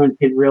think the Bruins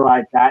can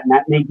realize that, and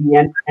that may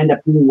end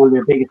up being one of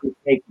their biggest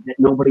mistakes, is that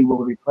nobody will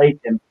replace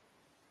him.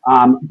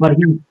 But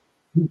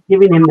he's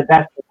giving him the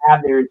best to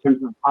have there in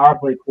terms of power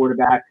play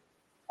quarterback,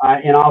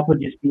 and also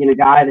just being a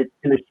guy that's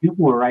going to shoot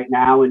more right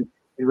now and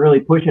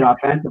really push it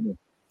offensively.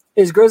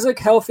 Is Grzelcyk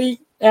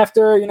healthy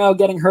after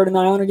getting hurt in the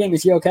Islander game?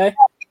 Is he okay?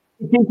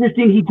 It's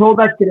interesting. He told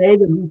us today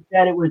that he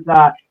said it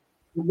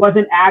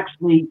wasn't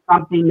actually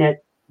something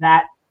that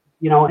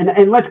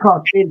and let's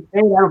call it spade. I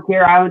don't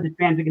care. Islanders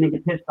fans are going to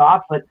get pissed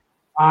off, but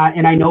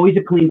and I know he's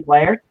a clean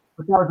player,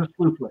 but that was a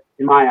slew foot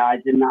in my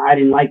eyes, and I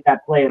didn't like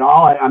that play at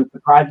all. I'm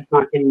surprised it's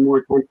not getting more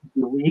attention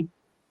in the league,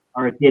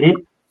 or it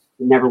didn't.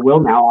 It never will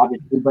now,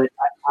 obviously, but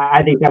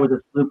I think that was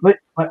a slew foot.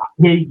 But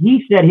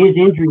he said his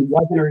injury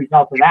wasn't a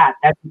result of that.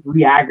 That just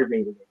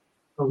re-aggravated it.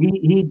 So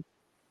he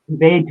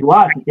conveyed to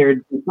us that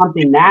there's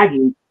something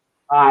nagging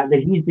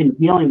that he's been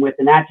dealing with,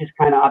 and that just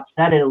kind of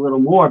upset it a little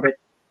more. But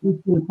he's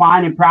been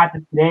fine in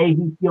practice today.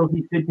 He feels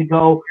he's good to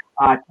go.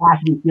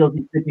 Cassidy feels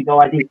he's good to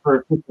go. I think for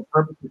official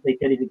purposes, they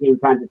said he's a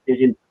game-time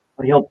decision,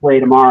 but he'll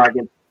play tomorrow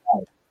against the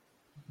Devils.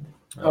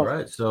 All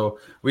right, so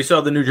we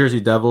saw the New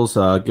Jersey Devils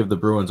give the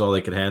Bruins all they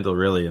could handle,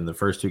 really, in the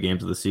first 2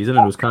 games of the season,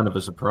 and it was kind of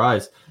a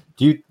surprise.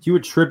 Do you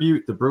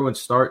attribute the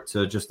Bruins' start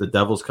to just the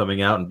Devils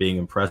coming out and being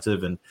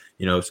impressive and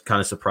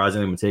kind of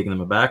surprising them and taking them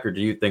aback, or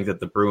do you think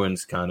that the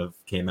Bruins kind of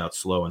came out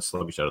slow and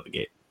sluggish out of the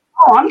gate?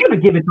 Oh, I'm going to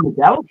give it to the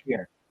Devils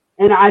here,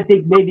 and I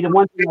think maybe the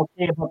one thing I'll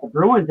say about the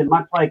Bruins, and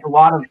much like a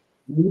lot of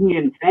media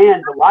and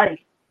fans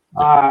alike,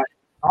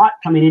 thought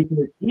coming into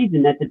the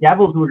season that the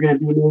Devils were going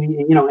to be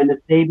maybe and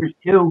the Sabres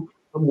too.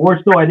 But more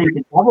so, I think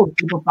the Devils,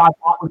 people thought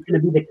was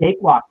going to be the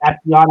cakewalk. That's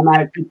the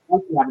automatic 2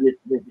 points we have in this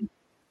division.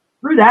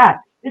 Through that,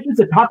 this is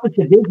the toughest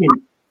division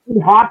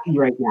in hockey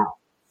right now.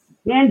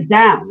 Hands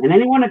down. And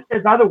anyone that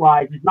says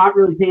otherwise is not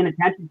really paying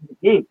attention to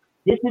the game.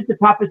 This is the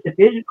toughest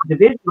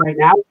division right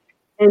now.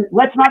 And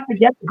let's not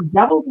forget that the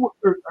Devils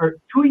are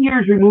 2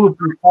 years removed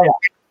from the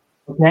playoffs.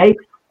 Okay?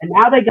 And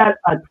now they got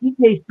a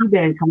PK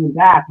Subban coming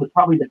back with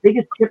probably the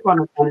biggest chip on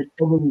his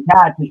shoulder we've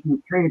had since he was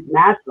traded to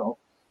Nashville.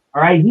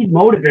 All right? He's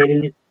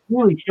motivated. He's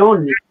really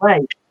shown in his play.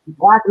 He's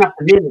locking up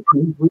the minutes,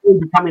 and he's really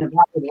becoming a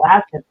valuable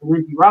asset for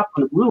Lindsey Ruff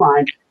on the blue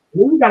line.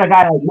 And then you got a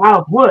guy like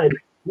Miles Wood,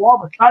 who all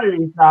of a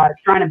sudden is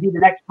trying to be the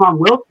next Tom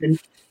Wilson.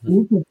 And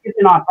he can chip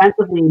in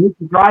offensively, and he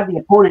can drive the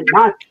opponent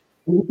nuts,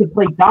 and he can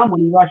play dumb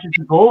when he rushes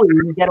the goalie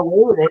and he can get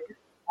away with it.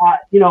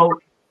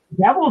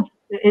 Devils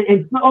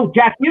and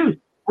Jack Hughes.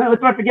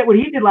 Let's not forget what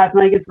he did last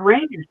night against the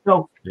Rangers.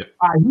 So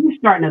he's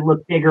starting to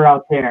look bigger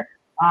out there.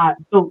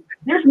 So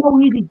there's no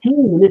easy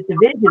team in this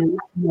division.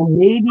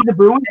 Maybe the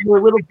Bruins were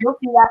a little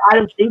guilty of that. I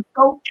don't think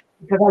so,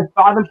 because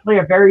I saw them play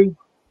a very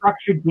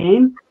structured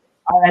game.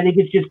 I think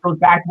it just goes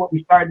back to what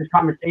we started this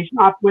conversation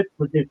off with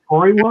their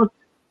scoring woes.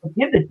 But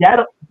give the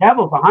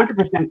Devils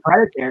 100%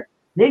 credit there.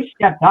 They've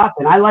stepped up,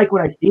 and I like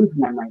what I've seen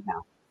from them right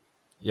now.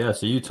 Yeah,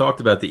 so you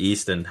talked about the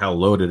East and how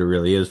loaded it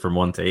really is from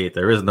 1 to 8.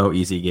 There is no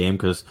easy game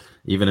because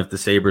even if the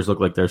Sabres look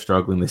like they're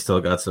struggling, they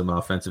still got some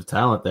offensive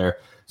talent there.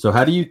 So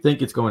how do you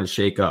think it's going to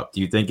shake up?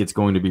 Do you think it's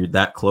going to be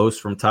that close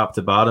from top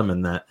to bottom?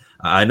 And that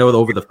I know that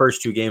over the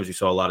first 2 games, we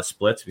saw a lot of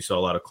splits. We saw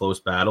a lot of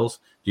close battles.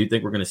 Do you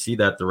think we're going to see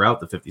that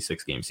throughout the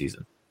 56-game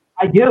season?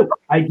 I do.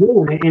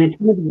 And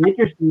it's going to be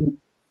interesting,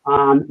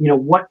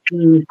 what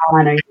teams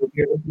kind of,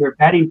 if you're a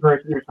betting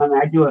person or something.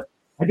 I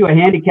do a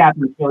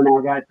handicapping show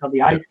now, guys, called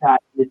the Ice Shot.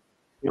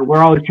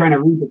 We're always trying to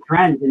read the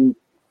trends, and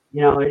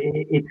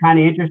it's kind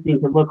of interesting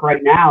to look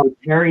right now. It's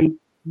very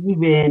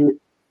even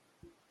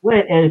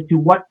split as to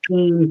what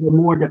teams are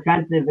more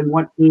defensive and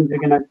what teams are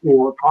going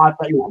to cost.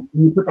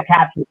 You put the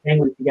Caps and the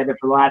Penguins together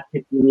for the last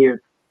 15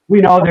 years. We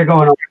know they're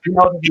going over. We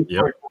know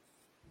they're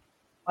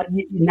But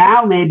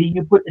now maybe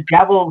you put the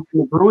Devils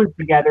and the Bruins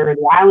together, or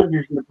the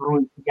Islanders and the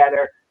Bruins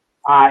together.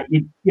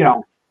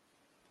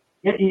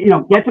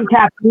 Get some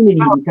caffeine in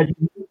you because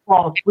you can't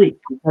fall asleep,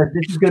 because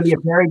this is going to be a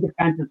very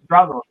defensive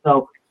struggle.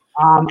 So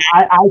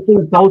I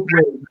think both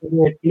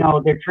ways,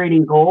 they're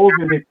trading goals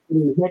or they're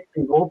trading hits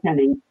and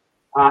goaltending.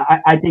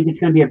 I think it's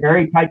going to be a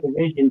very tight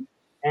division,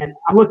 and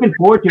I'm looking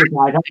forward to it,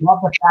 guys. I love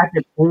the fact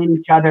they're playing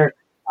each other,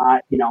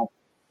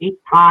 8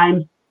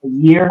 times a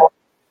year.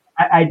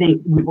 I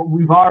think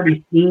we've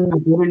already seen the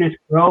bitterness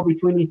grow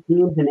between these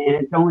teams, and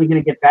it's only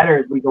going to get better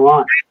as we go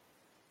on.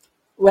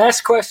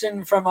 Last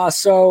question from us.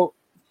 So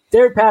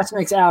Derek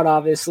Pastermak's out,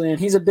 obviously, and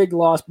he's a big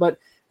loss. But,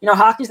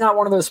 hockey's not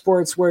one of those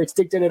sports where it's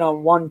dictated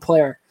on one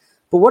player.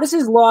 But what is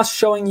his loss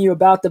showing you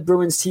about the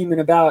Bruins team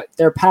and about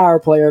their power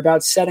play, or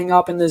about setting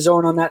up in the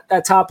zone on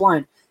that top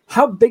line?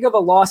 How big of a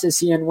loss is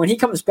he? And when he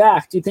comes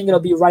back, do you think it'll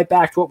be right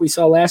back to what we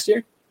saw last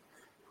year?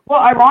 Well,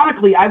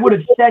 ironically, I would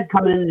have said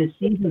coming into this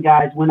season,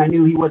 guys, when I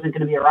knew he wasn't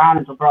going to be around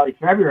until probably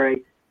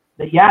February,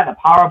 that, the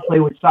power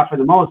play would suffer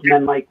the most.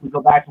 And then, we go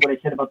back to what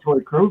I said about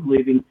Torrey Krug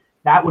leaving,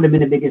 that would have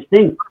been the biggest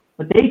thing.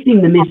 But they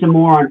seem to miss him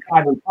more on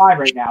 5-on-5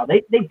 right now.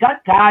 They've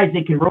got guys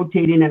that can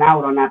rotate in and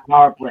out on that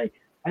power play.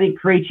 I think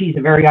Krejci's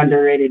a very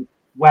underrated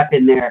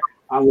weapon there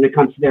when it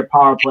comes to their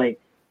power play.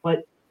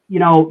 But, you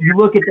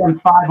look at them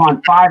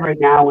 5-on-5 right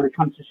now when it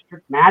comes to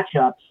strict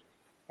matchups,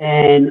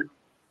 and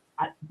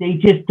they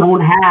just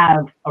don't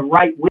have a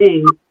right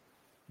wing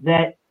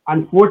that,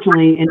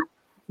 unfortunately, and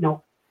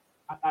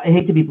I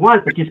hate to be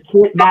blunt, but just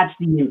can't match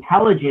the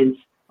intelligence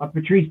of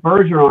Patrice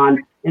Bergeron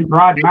and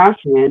Brad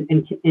Marchand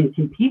and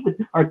compete with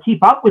or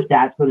keep up with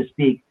that, so to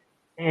speak.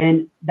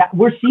 And that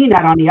we're seeing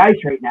that on the ice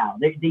right now.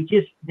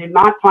 They're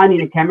not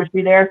finding a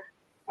chemistry there.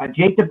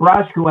 Jake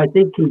DeBrusk, who I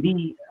think can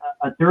be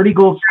a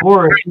 30-goal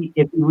scorer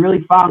if he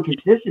really found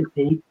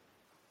consistency.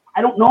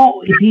 I don't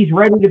know if he's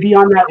ready to be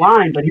on that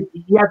line, but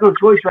he has no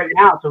choice right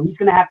now, so he's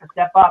going to have to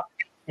step up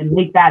and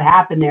make that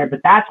happen there.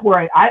 But that's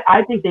where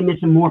I think they miss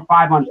him more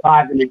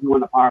 5-on-5 than they do on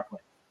the power play.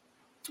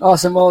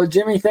 Awesome. Well,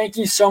 Jimmy, thank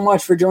you so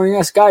much for joining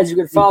us. Guys, you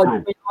can follow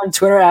Jimmy on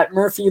Twitter at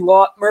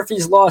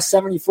Murphy's Law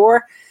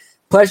 74.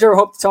 Pleasure.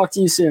 Hope to talk to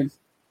you soon.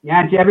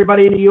 Yeah, to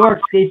everybody in New York,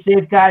 stay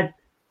safe, guys.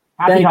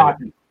 Happy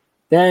hockey.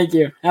 Thank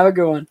you. Have a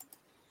good one.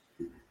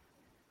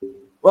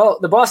 Well,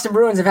 the Boston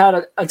Bruins have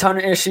had a ton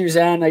of issues,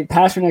 and like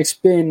Pasternak's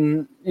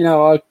been, they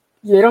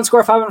don't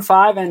score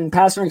 5-on-5, and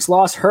Pasternak's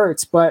loss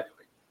hurts, but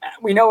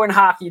we know in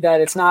hockey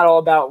that it's not all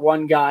about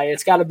one guy.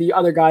 It's got to be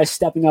other guys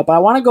stepping up. I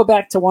want to go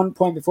back to one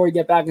point before we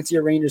get back into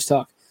your Rangers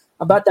talk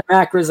about the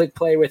Matt Grzelcyk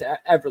play with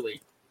Everly.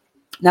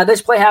 Now,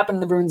 this play happened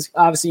in the Bruins,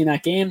 obviously, in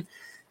that game.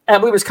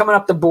 Everly was coming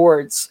up the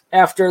boards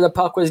after the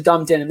puck was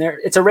dumped in, and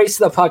it's a race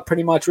to the puck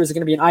pretty much, where it's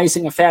going to be an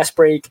icing, a fast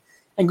break,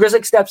 and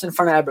Grzelcyk steps in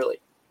front of Everly.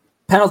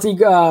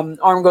 Penalty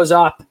arm goes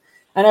up,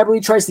 and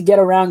Everly tries to get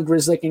around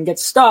Grzelcyk and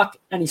gets stuck,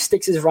 and he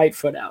sticks his right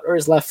foot out, or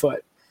his left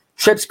foot,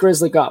 trips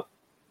Grzelcyk up.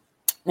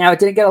 Now, it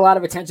didn't get a lot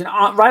of attention.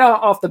 Right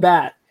off the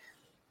bat,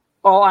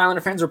 all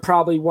Islander fans were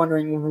probably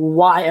wondering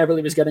why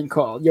Everly was getting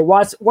called.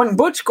 When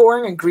Butch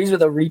Goring agrees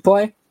with a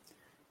replay,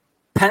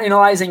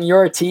 penalizing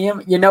your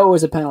team, it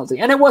was a penalty.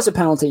 And it was a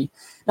penalty.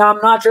 Now,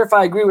 I'm not sure if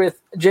I agree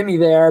with Jimmy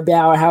there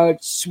about how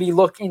it should be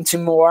looked into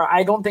more.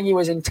 I don't think he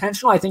was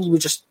intentional. I think he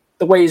was just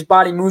the way his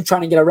body moved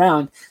trying to get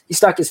around. He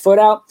stuck his foot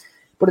out.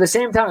 But at the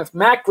same time, if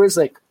Matt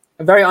Grzelcyk,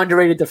 a very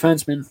underrated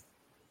defenseman,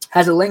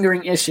 has a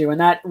lingering issue and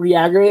that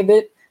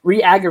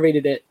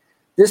re-aggravated it,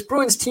 this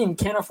Bruins team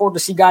can't afford to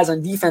see guys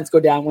on defense go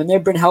down when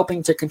they've been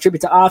helping to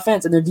contribute to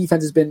offense and their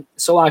defense has been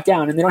so locked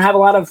down. And they don't have a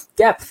lot of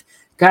depth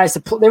guys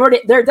to play.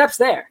 Their depth's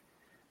there.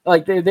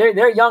 Like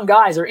they're young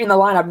guys are in the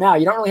lineup now.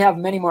 You don't really have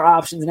many more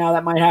options now.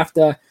 That might have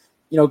to,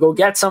 go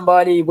get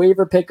somebody,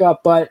 waiver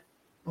pickup. But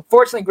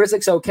unfortunately,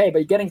 Grzelcyk's okay.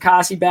 But getting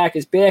Kasi back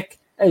is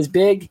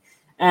big.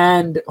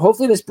 And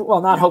hopefully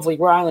not hopefully,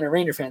 we're Islander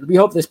Ranger fans. We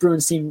hope this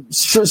Bruins team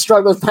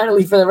struggles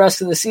mentally for the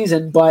rest of the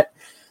season. But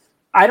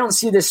I don't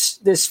see this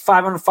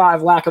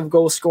 5-on-5 lack of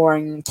goal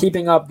scoring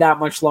keeping up that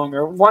much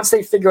longer. Once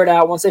they figure it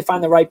out, once they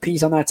find the right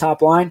piece on that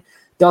top line,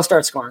 they'll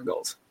start scoring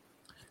goals.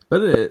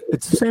 But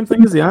it's the same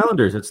thing as the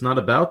Islanders. It's not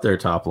about their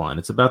top line.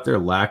 It's about their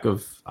lack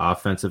of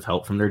offensive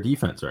help from their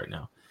defense right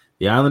now.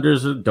 The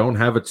Islanders don't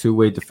have a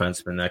two-way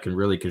defenseman that can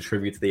really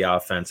contribute to the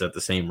offense at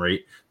the same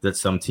rate that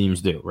some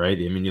teams do, right?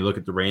 I mean, you look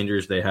at the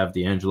Rangers, they have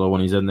D'Angelo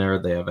when he's in there.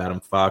 They have Adam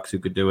Fox who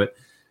could do it.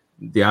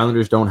 The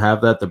Islanders don't have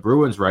that. The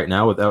Bruins right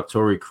now, without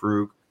Torrey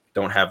Krug,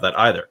 don't have that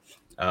either.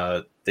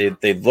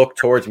 They look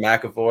towards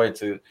McAvoy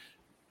to,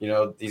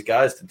 these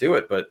guys to do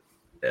it, but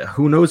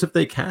who knows if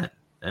they can?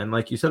 And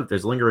like you said, if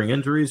there's lingering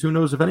injuries, who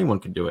knows if anyone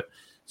can do it?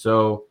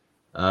 So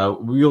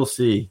we'll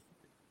see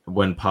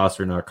when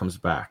Pastrnak comes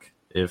back.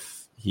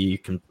 If he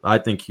can, I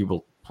think he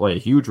will play a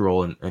huge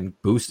role in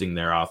boosting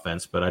their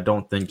offense, but I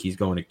don't think he's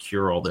going to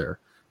cure all their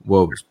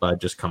woes by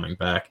just coming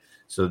back.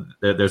 So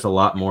there's a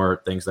lot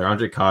more things there.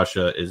 Andre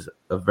Kasha is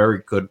a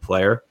very good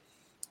player.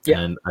 Yeah.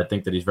 And I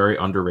think that he's very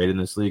underrated in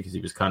this league because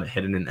he was kind of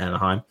hidden in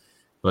Anaheim.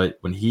 But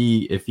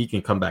if he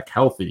can come back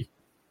healthy,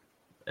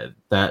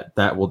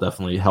 that will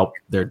definitely help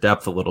their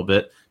depth a little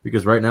bit,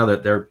 because right now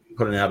that they're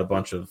putting out a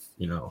bunch of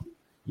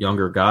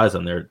younger guys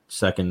on their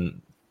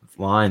second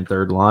line,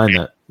 third line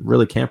that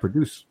really can't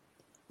produce.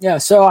 Yeah,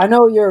 so I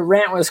know your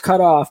rant was cut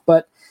off,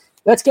 but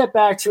let's get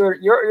back to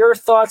your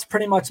thoughts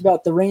pretty much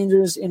about the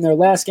Rangers in their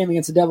last game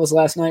against the Devils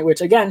last night, which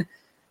again,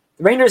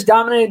 the Rangers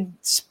dominated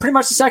pretty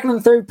much the second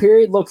and third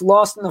period, looked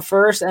lost in the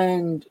first,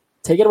 and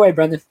take it away,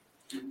 Brendan.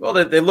 Well,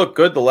 they looked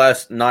good the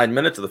last 9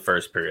 minutes of the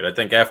first period. I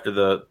think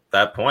after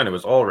that point, it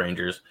was all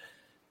Rangers.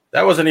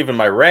 That wasn't even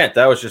my rant.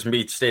 That was just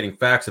me stating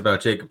facts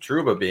about Jacob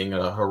Trouba being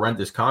a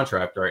horrendous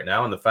contract right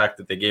now, and the fact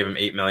that they gave him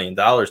 $8 million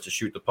to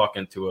shoot the puck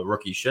into a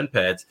rookie's shin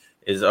pads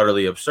is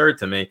utterly absurd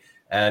to me.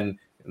 And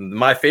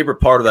my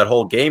favorite part of that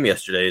whole game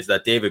yesterday is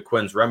that David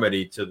Quinn's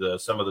remedy to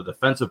some of the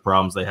defensive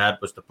problems they had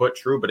was to put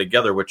Trouba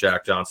together with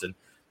Jack Johnson,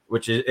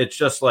 it's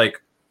just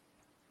like,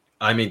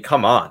 I mean,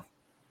 come on.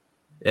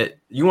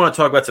 You want to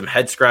talk about some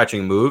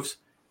head-scratching moves?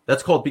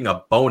 That's called being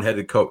a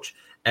boneheaded coach.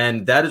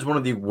 And that is one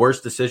of the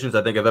worst decisions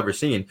I think I've ever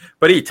seen.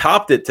 But he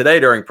topped it today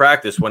during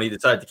practice when he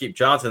decided to keep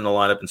Johnson in the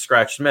lineup and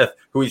scratch Smith,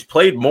 who he's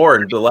played more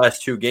in the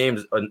last two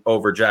games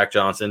over Jack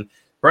Johnson.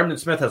 Brendan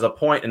Smith has a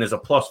point and is a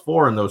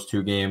 +4 in those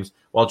two games,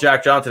 while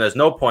Jack Johnson has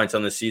no points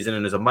on the season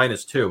and is a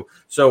 -2.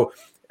 So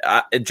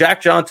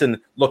Jack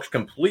Johnson looks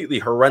completely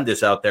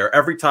horrendous out there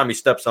every time he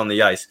steps on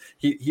the ice.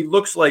 He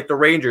looks like the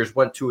Rangers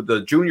went to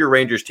the junior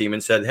Rangers team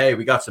and said, hey,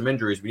 we got some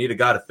injuries. We need a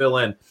guy to fill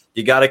in.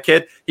 You got a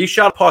kid? He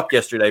shot a puck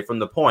yesterday from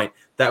the point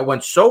that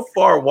went so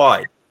far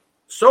wide,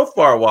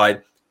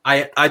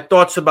 I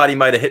thought somebody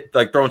might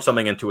have thrown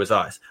something into his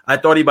eyes. I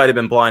thought he might have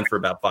been blind for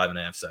about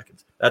 5.5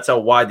 seconds. That's how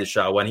wide the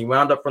shot went. He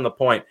wound up from the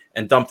point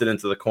and dumped it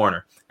into the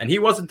corner. And he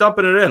wasn't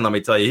dumping it in, let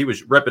me tell you. He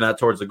was ripping that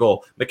towards the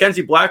goal.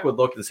 Mackenzie Blackwood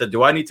looked and said,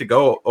 do I need to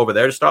go over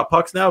there to stop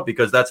pucks now?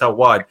 Because that's how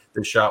wide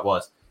this shot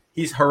was.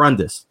 He's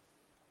horrendous.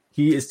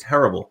 He is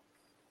terrible.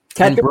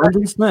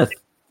 Brendan Smith.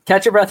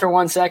 Catch your breath for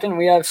 1 second.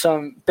 We have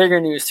some bigger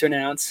news to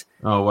announce.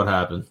 Oh, what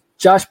happened?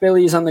 Josh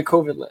Bailey is on the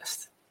COVID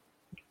list.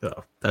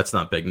 Oh, that's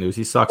not big news.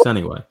 He sucks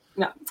anyway.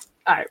 No.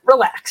 All right,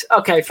 relax.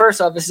 Okay, first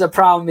off, this is a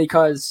problem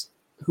because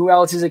who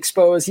else is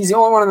exposed? He's the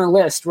only one on the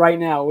list right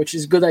now, which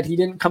is good that he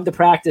didn't come to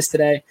practice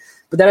today.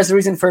 But that is the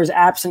reason for his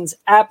absence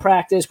at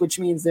practice, which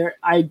means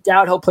I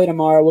doubt he'll play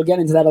tomorrow. We'll get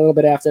into that a little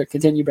bit after.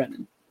 Continue,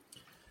 Brendan.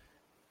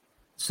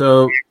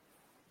 So,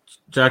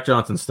 Jack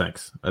Johnson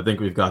stinks. I think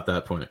we've got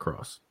that point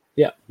across.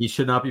 Yeah. He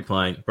should not be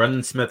playing.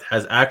 Brendan Smith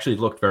has actually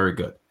looked very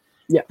good.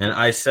 Yeah. And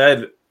I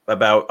said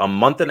about a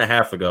month and a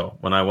half ago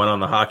when I went on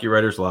the Hockey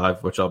Writers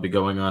Live, which I'll be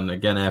going on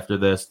again after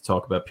this to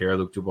talk about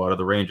Pierre-Luc Dubois of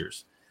the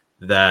Rangers,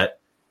 that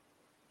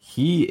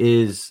he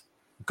is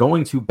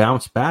going to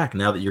bounce back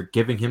now that you're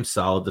giving him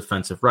solid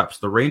defensive reps.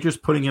 The Rangers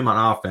putting him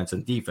on offense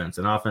and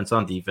offense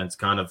on defense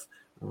kind of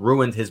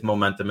ruined his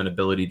momentum and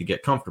ability to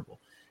get comfortable.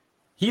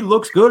 He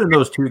looks good in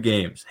those 2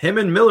 games. Him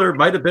and Miller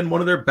might have been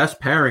one of their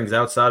best pairings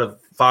outside of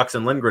Fox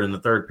and Lindgren in the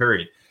third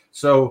period.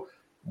 So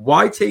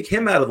why take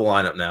him out of the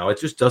lineup now? It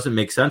just doesn't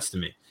make sense to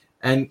me.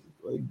 And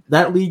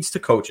that leads to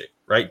coaching,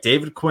 right?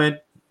 David Quinn,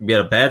 we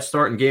had a bad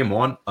start in game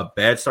 1, a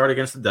bad start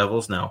against the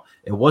Devils. Now,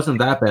 it wasn't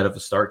that bad of a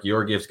start.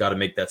 Georgiev's got to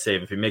make that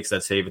save. If he makes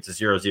that save, it's a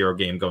 0-0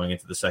 game going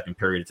into the second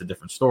period. It's a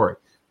different story.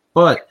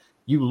 But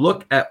you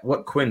look at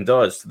what Quinn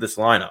does to this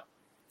lineup.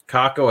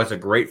 Kakko has a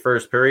great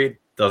first period,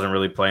 doesn't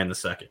really play in the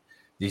second.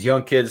 These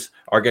young kids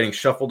are getting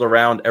shuffled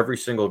around every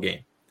single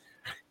game.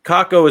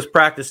 Kakko is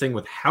practicing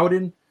with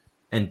Howden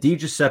and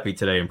DiGiuseppe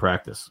today in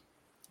practice.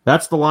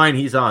 That's the line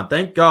he's on.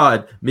 Thank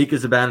God Mika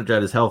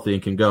Zibanejad is healthy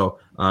and can go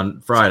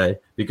on Friday,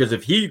 because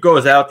if he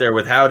goes out there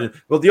with Howden,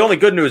 well, the only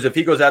good news, if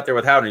he goes out there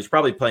with Howden, he's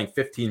probably playing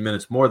 15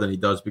 minutes more than he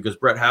does because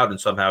Brett Howden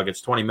somehow gets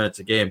 20 minutes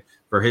a game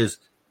for his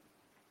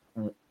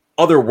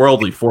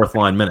otherworldly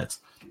fourth-line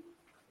minutes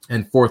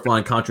and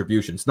fourth-line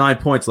contributions. 9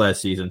 points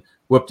last season.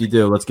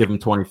 Whoop-de-doo, let's give him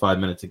 25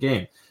 minutes a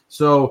game.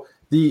 So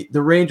the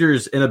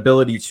Rangers'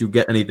 inability to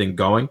get anything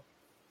going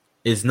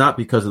is not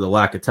because of the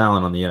lack of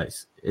talent on the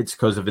ice. It's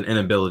because of an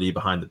inability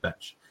behind the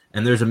bench.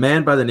 And there's a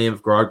man by the name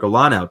of Gerard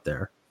Gallant out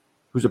there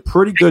who's a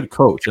pretty good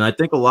coach. And I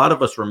think a lot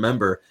of us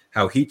remember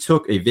how he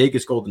took a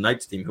Vegas Golden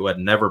Knights team who had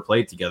never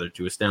played together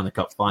to a Stanley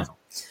Cup final.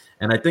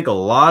 And I think a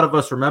lot of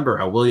us remember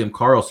how William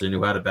Karlsson,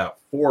 who had about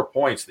 4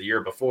 points the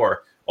year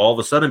before, all of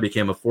a sudden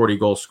became a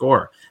 40-goal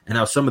scorer. And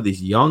how some of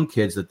these young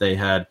kids that they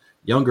had,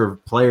 younger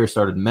players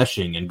started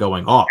meshing and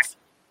going off.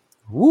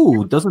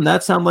 Ooh, doesn't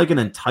that sound like an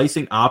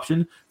enticing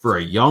option for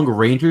a young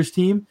Rangers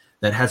team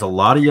that has a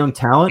lot of young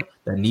talent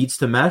that needs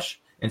to mesh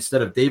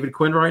instead of David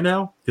Quinn right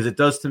now? Because it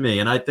does to me.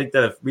 And I think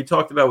that if we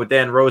talked about with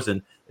Dan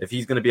Rosen, if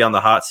he's going to be on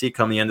the hot seat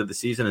come the end of the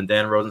season, and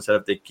Dan Rosen said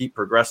if they keep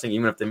progressing,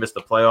 even if they miss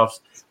the playoffs,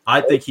 I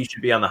think he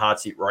should be on the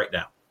hot seat right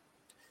now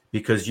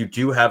because you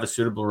do have a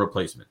suitable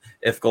replacement.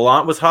 If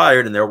Gallant was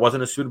hired and there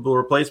wasn't a suitable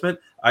replacement,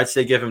 I'd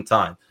say give him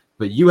time.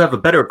 But you have a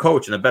better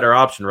coach and a better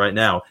option right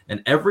now.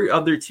 And every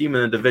other team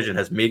in the division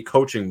has made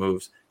coaching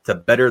moves to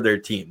better their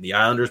team. The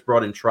Islanders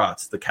brought in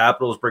Trotz. The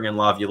Capitals bring in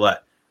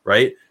Laviolette,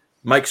 right?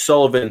 Mike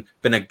Sullivan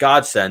been a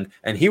godsend,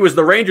 and he was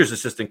the Rangers'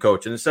 assistant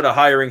coach. And instead of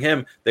hiring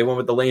him, they went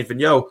with Alain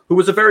Vigneault, who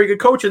was a very good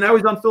coach, and now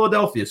he's on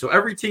Philadelphia. So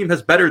every team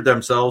has bettered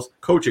themselves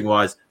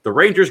coaching-wise. The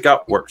Rangers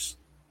got worse.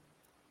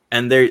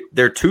 And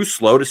they're too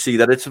slow to see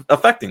that it's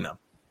affecting them.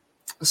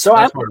 So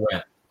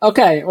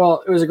okay,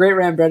 well, it was a great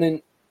rant,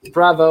 Brendan.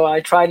 Bravo.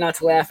 I tried not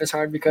to laugh as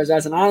hard because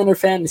as an Islander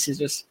fan, this is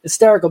just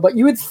hysterical. But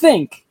you would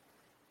think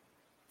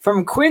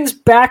from Quinn's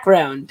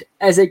background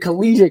as a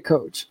collegiate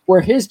coach,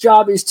 where his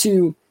job is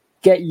to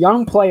get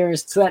young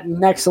players to that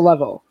next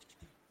level,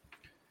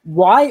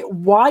 why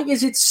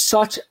is it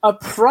such a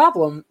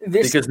problem?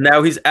 Because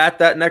now he's at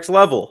that next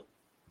level.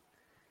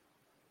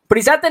 But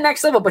he's at the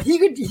next level. But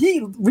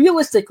he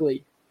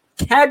realistically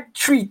can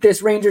treat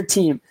this Ranger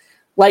team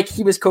like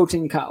he was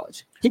coaching in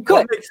college. He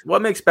could.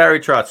 What makes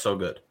Barry Trotz so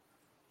good?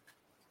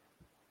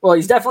 Well,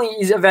 he's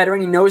a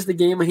veteran. He knows the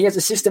game, and he has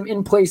a system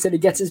in place that he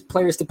gets his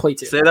players to play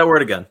to. Say that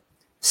word again.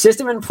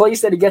 System in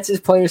place that he gets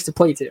his players to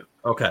play to.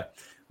 Okay.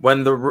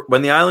 When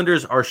the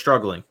Islanders are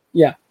struggling,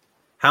 yeah,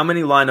 how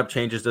many lineup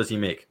changes does he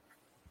make?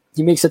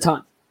 He makes a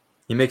ton.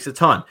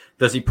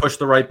 Does he push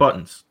the right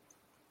buttons?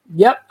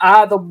 Yep.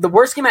 The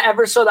worst game I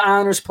ever saw the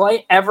Islanders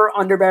play ever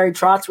under Barry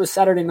Trotz was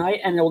Saturday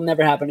night, and it will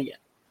never happen again.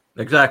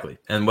 Exactly.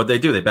 And what they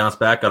do, they bounce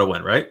back, got to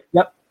win, right?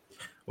 Yep.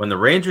 When the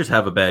Rangers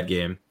have a bad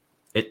game,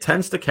 it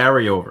tends to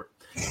carry over.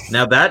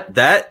 Now,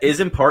 that is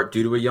in part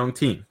due to a young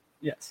team.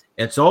 Yes.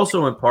 It's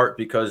also in part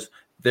because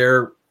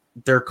their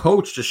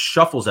coach just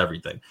shuffles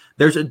everything.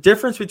 There's a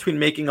difference between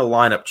making a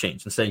lineup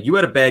change and saying, you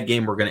had a bad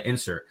game, we're going to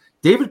insert.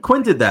 David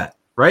Quinn did that,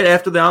 right?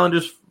 After the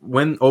Islanders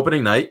win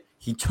opening night,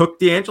 he took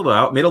D'Angelo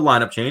out, made a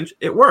lineup change.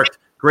 It worked.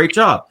 Great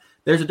job.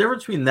 There's a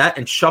difference between that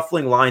and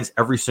shuffling lines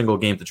every single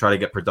game to try to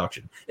get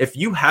production. If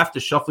you have to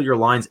shuffle your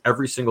lines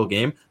every single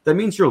game, that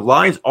means your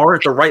lines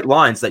aren't the right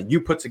lines that you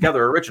put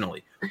together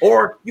originally,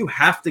 or you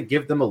have to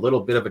give them a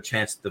little bit of a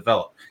chance to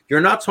develop. You're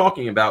not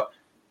talking about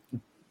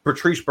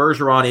Patrice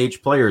Bergeron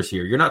age players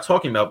here. You're not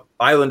talking about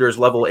Islanders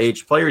level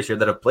age players here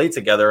that have played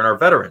together and are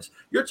veterans.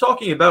 You're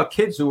talking about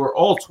kids who are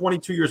all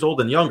 22 years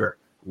old and younger.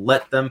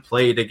 Let them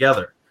play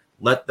together.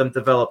 Let them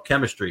develop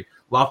chemistry.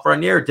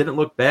 Lafreniere didn't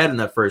look bad in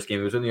that first game.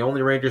 He was one of the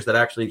only Rangers that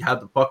actually had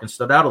the puck and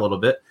stood out a little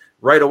bit.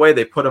 Right away,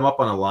 they put him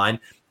up on a line.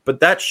 But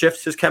that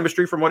shifts his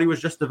chemistry from what he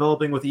was just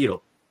developing with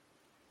Edel.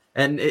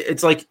 And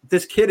it's like,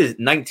 this kid is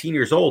 19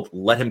 years old.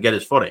 Let him get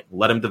his footing.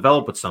 Let him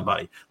develop with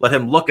somebody. Let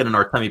him look at an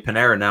Artemi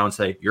Panarin now and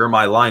say, you're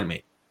my line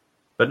mate.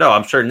 But no,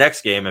 I'm sure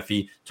next game, if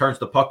he turns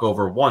the puck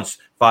over once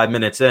 5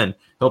 minutes in,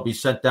 he'll be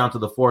sent down to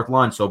the fourth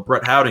line so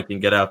Brett Howden can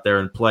get out there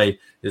and play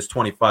his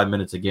 25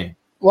 minutes a game.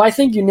 Well, I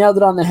think you nailed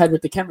it on the head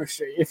with the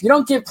chemistry. If you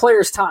don't give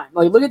players time,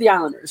 like look at the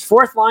Islanders.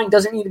 Fourth line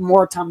doesn't need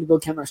more time to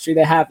build chemistry.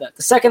 They have that.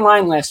 The second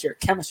line last year,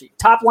 chemistry.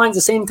 Top line's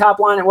the same top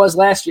line it was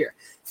last year.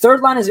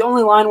 Third line is the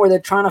only line where they're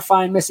trying to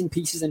find missing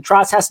pieces, and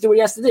Trotz has to do what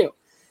he has to do.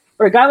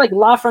 For a guy like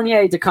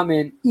Lafreniere to come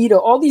in, Ito,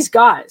 all these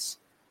guys,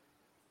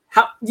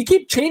 how you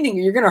keep changing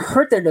it, you're going to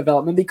hurt their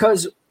development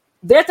because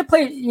they have to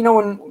play. You know,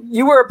 when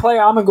you were a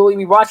player, I'm a goalie,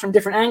 we watch from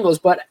different angles,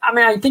 but I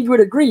mean, I think you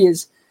would agree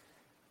is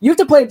you have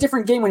to play a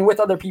different game when you're with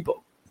other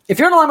people. If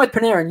you're in a line with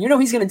Panarin, you know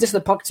he's going to dish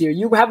the puck to you.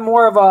 You have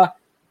more of a,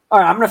 all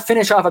right, I'm going to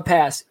finish off a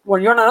pass.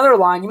 When you're on another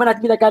line, you might have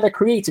to be that guy that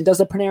creates and does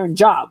the Panarin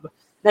job.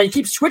 Now, you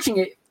keep switching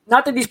it.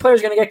 Not that these players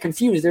are going to get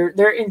confused.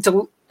 They're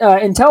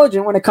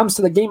intelligent when it comes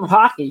to the game of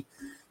hockey.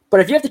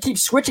 But if you have to keep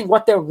switching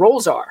what their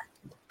roles are,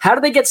 how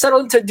do they get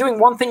settled into doing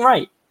one thing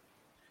right?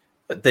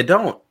 But they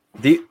don't.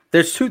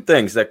 There's two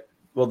things that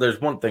 – well, there's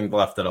one thing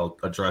left that I'll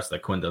address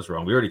that Quinn does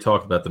wrong. We already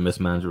talked about the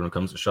mismanagement when it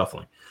comes to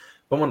shuffling.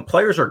 But when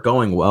players are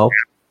going well –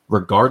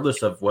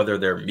 regardless of whether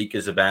they're Mika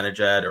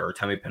Zibanejad or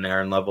Artemi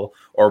Panarin level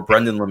or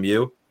Brendan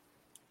Lemieux,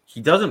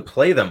 he doesn't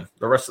play them.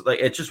 The rest of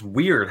it's just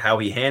weird how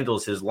he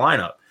handles his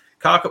lineup.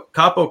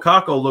 Capo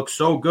Caco looks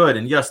so good,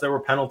 and yes, there were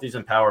penalties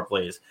and power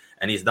plays,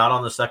 and he's not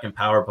on the second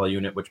power play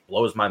unit, which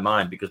blows my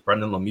mind because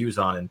Brendan Lemieux's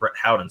on it and Brett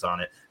Howden's on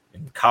it.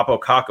 And Capo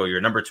Caco,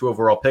 your number 2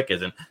 overall pick,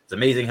 is. And it's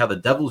amazing how the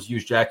Devils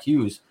used Jack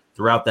Hughes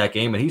throughout that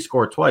game, and he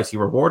scored twice. He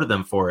rewarded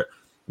them for it.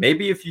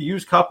 Maybe if you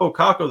use Capo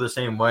Caco the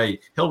same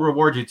way, he'll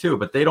reward you too,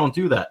 but they don't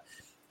do that.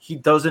 He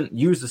doesn't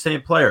use the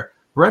same player.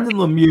 Brendan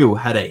Lemieux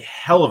had a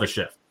hell of a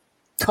shift.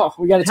 Oh,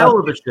 we got a hell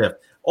of a shift.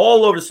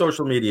 All over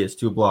social media is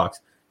 2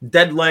 blocks.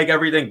 Dead leg,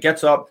 everything,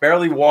 gets up,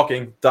 barely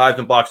walking, dives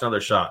and blocks another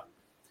shot.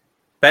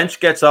 Bench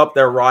gets up,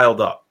 they're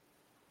riled up,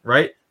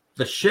 right?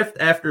 The shift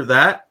after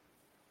that,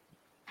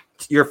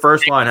 your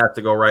first line has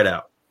to go right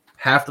out.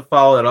 Have to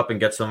follow it up and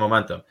get some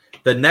momentum.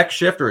 The next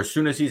shift, or as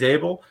soon as he's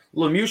able,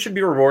 Lemieux should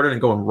be rewarded and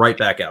going right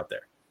back out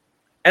there.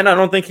 And I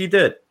don't think he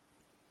did.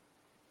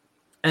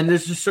 And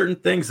there's just certain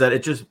things that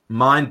it's just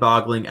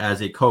mind-boggling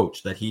as a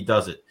coach that he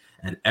does it.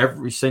 And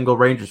every single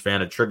Rangers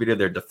fan attributed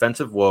their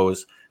defensive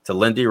woes to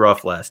Lindy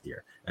Ruff last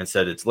year and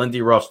said it's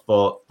Lindy Ruff's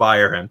fault,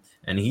 fire him.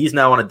 And he's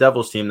now on a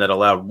Devils team that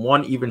allowed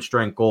 1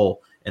 even-strength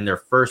goal in their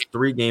first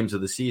 3 games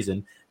of the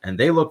season, and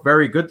they look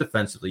very good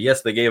defensively.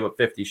 Yes, they gave up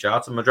 50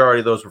 shots. The majority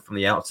of those were from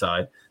the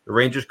outside. The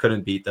Rangers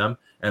couldn't beat them,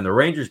 and the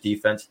Rangers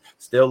defense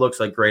still looks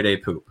like grade A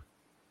poop.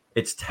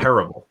 It's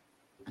terrible.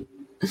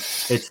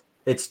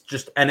 It's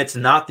just, and it's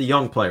not the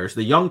young players.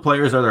 The young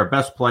players are their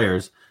best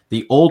players.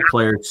 The old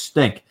players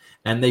stink,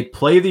 and they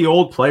play the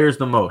old players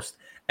the most.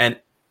 And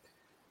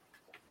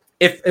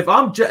if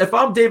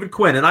I'm David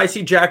Quinn and I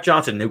see Jack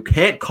Johnson who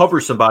can't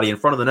cover somebody in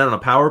front of the net on a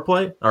power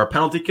play or a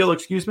penalty kill,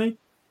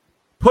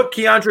 put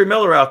Keandre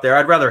Miller out there.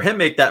 I'd rather him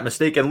make that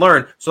mistake and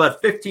learn so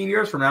that 15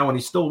 years from now when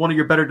he's still one of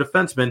your better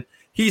defensemen,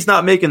 he's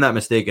not making that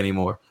mistake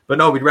anymore. But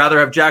no, we'd rather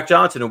have Jack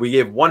Johnson, who we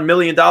gave $1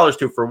 million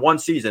to for 1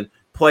 season,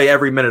 play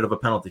every minute of a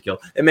penalty kill.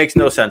 It makes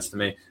no sense to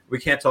me. We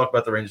can't talk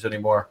about the Rangers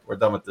anymore. We're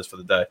done with this for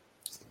the day.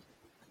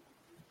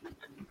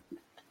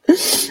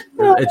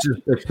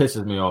 It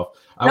pisses me off.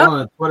 I went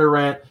on a Twitter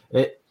rant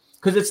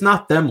because it's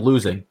not them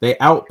losing. They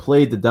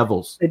outplayed the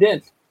Devils. They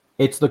did.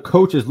 It's the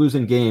coaches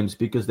losing games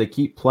because they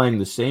keep playing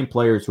the same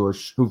players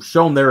who've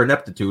shown their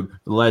ineptitude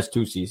for the last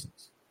 2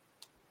 seasons.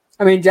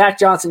 I mean, Jack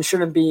Johnson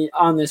shouldn't be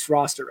on this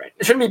roster, right?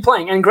 It shouldn't be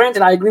playing. And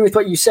granted, I agree with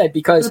what you said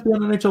because be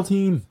on an NHL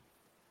team.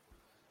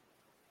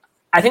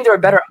 I think they were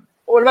better.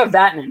 What about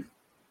Vatanen?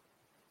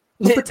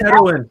 Put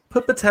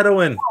Potato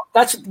in.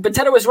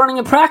 Potato was running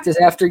in practice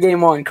after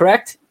game 1,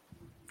 correct?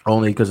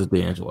 Only because it's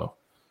D'Angelo.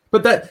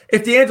 But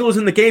if D'Angelo's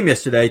in the game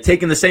yesterday,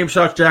 taking the same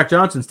shots Jack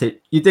Johnson's taking,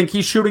 you think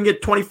he's shooting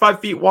it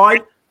 25 feet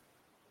wide?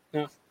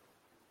 No.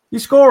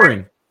 He's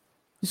scoring.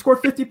 He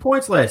scored 50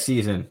 points last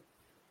season.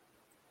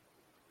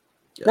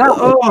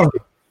 No,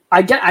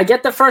 I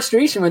get the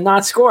frustration with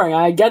not scoring.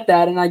 I get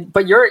that,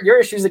 but your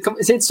issue is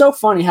it's so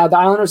funny how the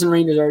Islanders and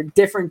Rangers are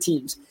different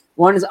teams.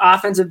 One is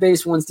offensive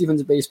based, one's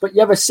defensive based, but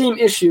you have a same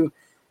issue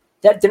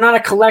that they're not a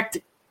collect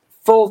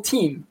full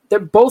team.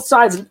 Both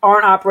sides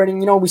aren't operating.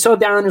 We saw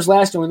the Islanders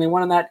last year when they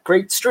went on that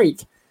great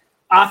streak.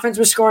 Offense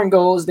was scoring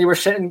goals. They were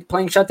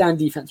playing shutdown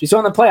defense. We saw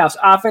in the playoffs,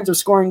 offense was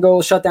scoring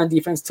goals, shutdown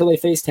defense until they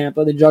faced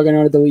Tampa, the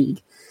juggernaut of the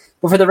league.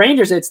 But for the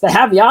Rangers, it's they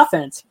have the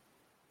offense.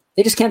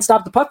 They just can't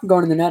stop the puck from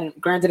going in the net. And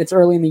granted, it's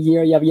early in the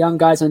year. You have young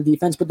guys on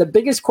defense. But the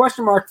biggest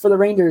question mark for the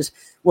Rangers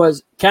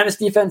was, can this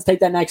defense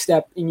take that next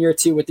step in year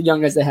 2 with the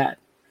young guys they had?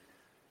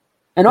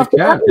 And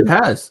it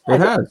has.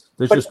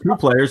 There's just 2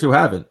 players who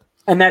haven't.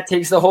 And that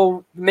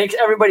makes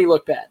everybody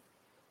look bad.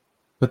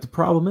 But the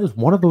problem is,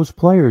 one of those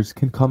players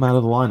can come out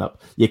of the lineup.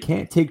 You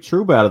can't take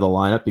Trouba out of the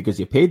lineup because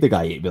you paid the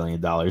guy $8 million,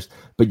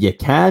 but you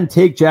can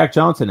take Jack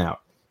Johnson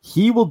out.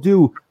 He will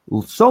do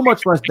so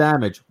much less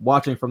damage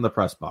watching from the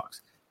press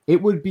box.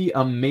 It would be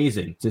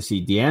amazing to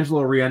see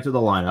D'Angelo re-enter the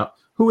lineup,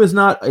 who is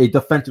not a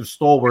defensive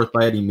stalwart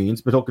by any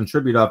means, but he'll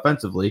contribute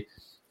offensively,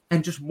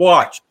 and just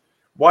watch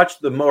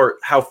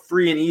how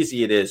free and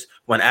easy it is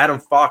when Adam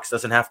Fox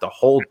doesn't have to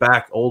hold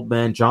back old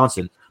man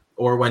Johnson,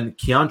 or when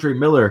Keandre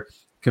Miller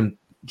can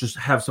just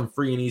have some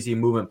free and easy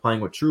movement playing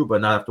with Trouba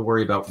and not have to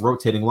worry about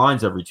rotating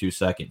lines every 2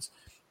 seconds.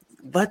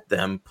 Let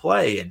them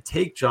play and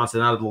take Johnson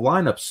out of the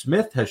lineup.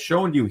 Smith has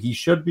shown you he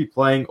should be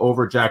playing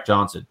over Jack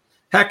Johnson.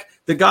 Heck,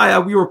 the guy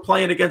we were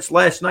playing against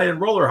last night in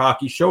roller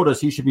hockey showed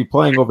us he should be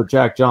playing over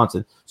Jack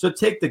Johnson. So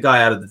take the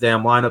guy out of the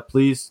damn lineup,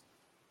 please.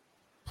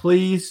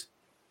 Please.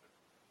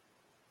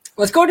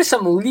 Let's go to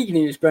some league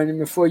news, Brendan,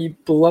 before you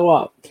blow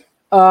up.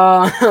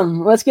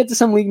 Let's get to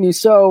some league news.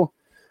 So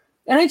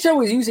NHL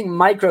was using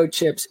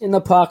microchips in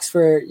the pucks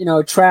for,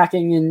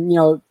 tracking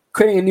and,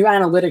 creating a new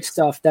analytics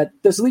stuff that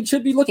this league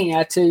should be looking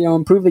at to,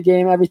 improve the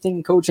game,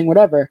 everything, coaching,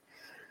 whatever.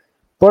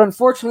 But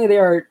unfortunately, they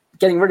are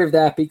getting rid of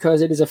that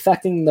because it is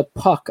affecting the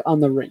puck on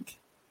the rink.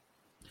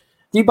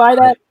 Do you buy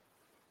that?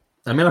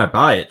 I mean, I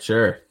buy it,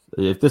 sure.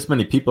 If this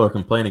many people are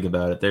complaining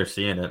about it, they're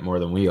seeing it more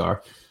than we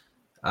are.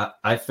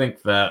 I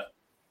think that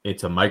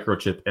it's a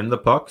microchip in the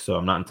puck, so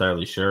I'm not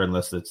entirely sure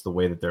unless it's the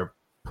way that they're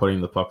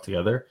putting the puck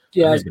together.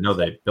 Yeah, I didn't even know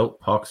they built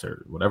pucks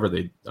or whatever.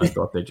 I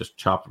thought they just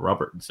chopped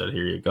rubber and said,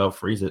 "Here you go,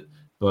 freeze it."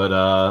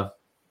 But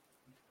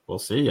we'll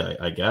see.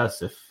 I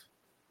guess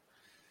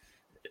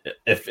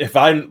if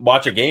I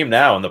watch a game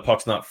now and the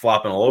puck's not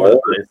flopping all over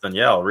the place, then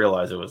yeah, I'll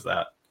realize it was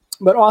that.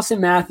 But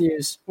Austin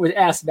Matthews was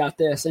asked about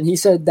this, and he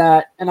said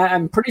that, and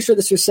I'm pretty sure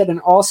this was said in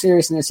all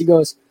seriousness. He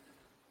goes,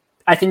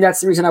 "I think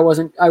that's the reason I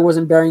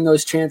wasn't burying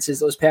those chances,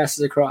 those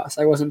passes across.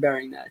 I wasn't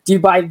burying that." Do you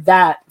buy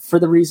that for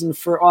the reason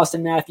for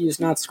Austin Matthews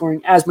not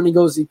scoring as many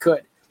goals as he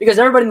could? Because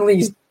everybody in the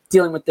league is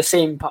dealing with the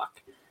same puck.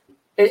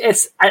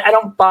 I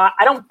don't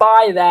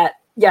buy that.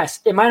 Yes,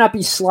 it might not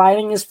be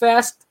sliding as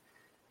fast.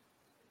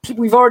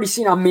 We've already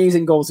seen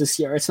amazing goals this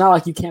year. It's not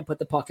like you can't put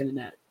the puck in the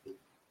net.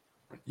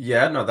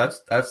 Yeah, no,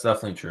 that's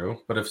definitely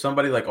true. But if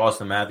somebody like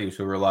Austin Matthews,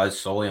 who relies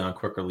solely on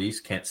quick release,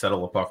 can't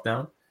settle a puck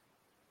down,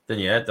 then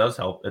yeah, it does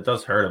help. It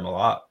does hurt him a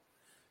lot.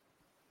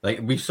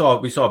 Like we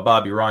saw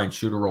Bobby Ryan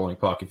shoot a rolling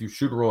puck. If you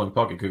shoot a rolling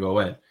puck, it could go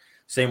in.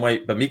 Same way,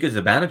 but Mika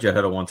Zibanejad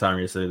had a one time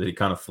yesterday that he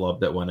kind of flubbed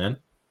that went in.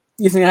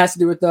 You think it has to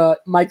do with the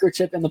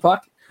microchip in the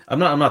puck? I'm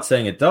not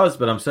saying it does,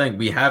 but I'm saying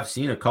we have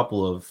seen a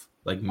couple of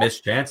like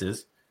missed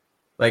chances.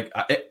 Like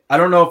I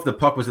don't know if the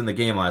puck was in the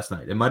game last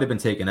night. It might have been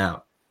taken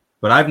out.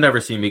 But I've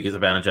never seen Mika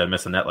Zibanejad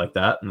miss a net like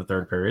that in the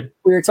third period.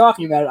 We were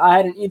talking about it. I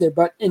hadn't either.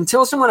 But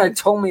until someone had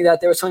told me that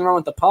there was something wrong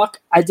with the puck,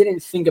 I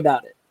didn't think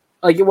about it.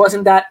 Like it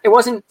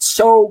wasn't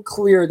so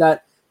clear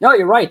that, no,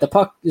 you're right. The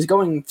puck is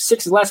going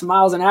 6 less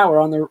miles an hour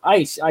on the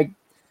ice.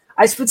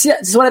 This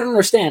is what I don't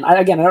understand.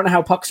 I don't know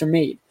how pucks are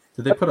made.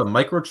 Did they put a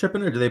microchip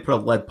in, or did they put a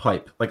lead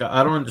pipe? Like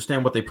I don't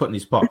understand what they put in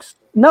these pucks.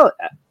 No,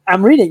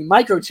 I'm reading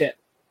microchip.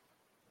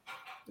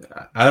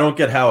 I don't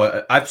get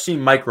how I've seen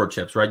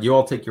microchips, right? You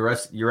all take your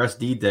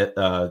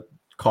SD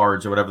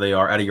cards or whatever they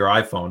are out of your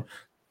iPhone.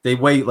 They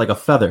weigh like a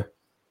feather.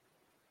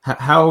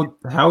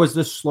 How is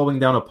this slowing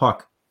down a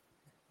puck?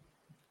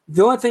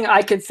 The only thing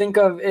I could think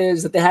of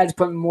is that they had to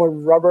put more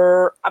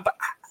rubber.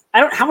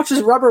 How much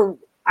is rubber?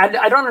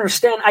 I don't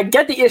understand. I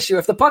get the issue.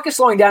 If the puck is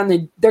slowing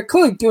down, they're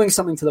clearly doing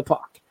something to the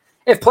puck.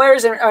 If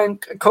players and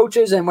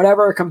coaches and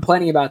whatever are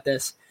complaining about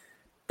this,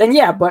 then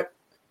yeah, but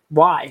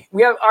why?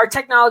 Our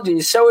technology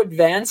is so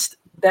advanced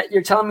that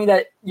you're telling me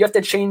that you have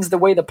to change the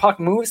way the puck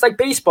moves, like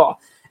baseball.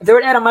 If they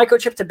would add a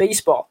microchip to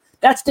baseball,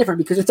 that's different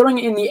because you're throwing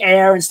it in the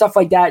air and stuff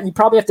like that. You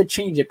probably have to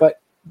change it,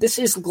 but this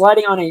is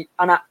gliding on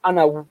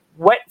a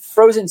wet,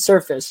 frozen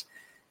surface.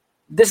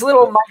 This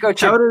little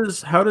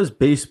microchip. How does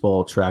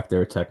baseball track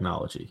their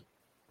technology?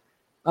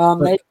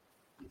 I'm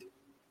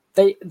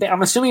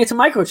assuming it's a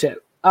microchip.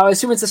 I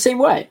assume it's the same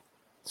way.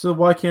 So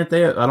why can't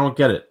they? I don't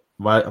get it.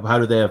 How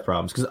do they have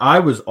problems? Because I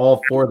was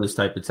all for this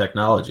type of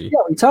technology. Yeah,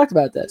 we talked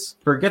about this.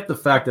 Forget the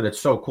fact that it's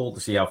so cool to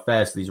see how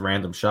fast these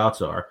random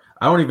shots are.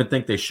 I don't even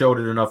think they showed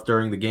it enough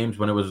during the games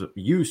when it was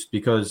used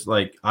because,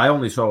 like, I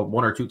only saw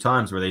 1 or 2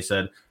 times where they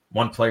said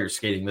one player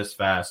skating this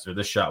fast or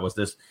this shot was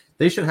this.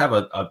 They should have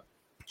a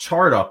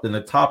chart up in the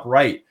top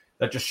right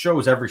that just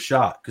shows every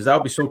shot because that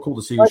would be so cool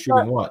to see who's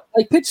shooting what.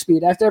 Like pitch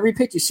speed. After every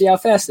pitch, you see how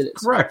fast it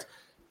is. Correct.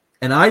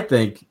 And I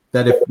think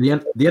that if the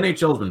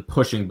NHL has been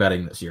pushing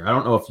betting this year. I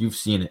don't know if you've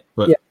seen it,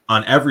 but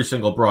on every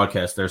single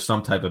broadcast, there's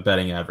some type of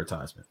betting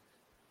advertisement.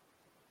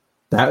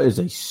 That is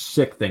a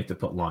sick thing to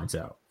put lines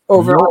out.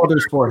 No other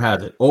sport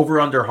has it. Over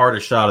under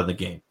hardest shot of the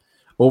game.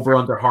 Over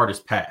under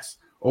hardest pass.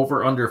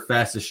 Over under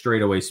fastest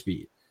straightaway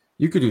speed.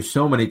 You could do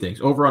so many things.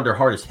 Over under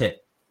hardest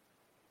hit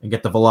and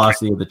get the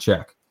velocity of the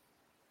check.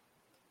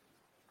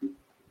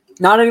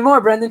 Not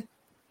anymore, Brendan.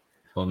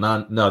 Well,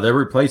 no, they're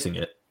replacing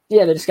it.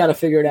 Yeah, they just got to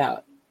figure it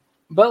out.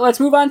 But let's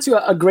move on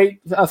to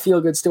a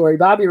feel-good story.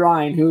 Bobby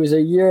Ryan, who is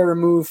a year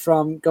removed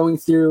from going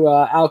through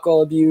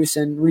alcohol abuse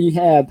and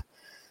rehab,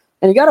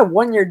 and he got a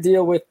 1-year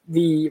deal with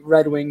the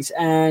Red Wings.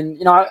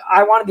 And,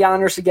 I want to be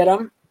honest to get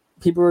him.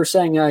 People were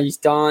saying, he's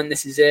done.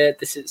 This is it.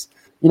 This is,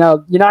 you're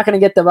not going to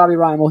get the Bobby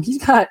Ryan. Well, he's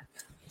got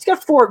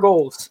 4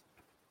 goals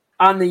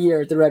on the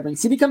year at the Red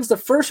Wings. He becomes the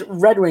first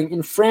Red Wing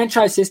in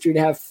franchise history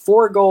to have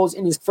 4 goals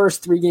in his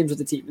first 3 games with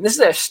the team. And this is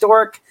a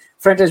historic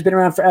franchise, been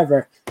around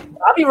forever.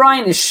 Bobby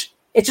Ryan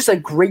it's just a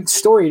great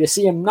story to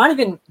see him not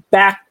even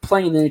back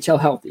playing the NHL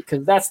healthy,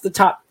 because that's the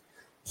top.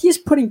 He's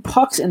putting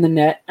pucks in the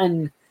net,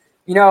 and,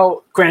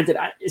 granted,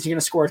 is he going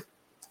to score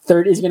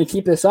 30? Is he going to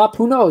keep this up?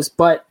 Who knows?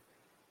 But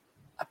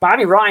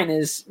Bobby Ryan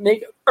is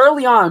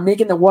early on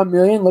making the $1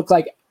 million look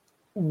like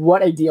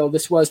what a deal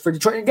this was for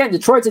Detroit. Again,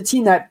 Detroit's a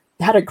team that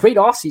had a great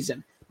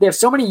offseason. They have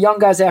so many young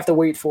guys they have to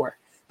wait for.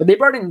 But they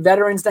brought in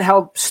veterans to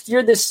help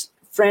steer this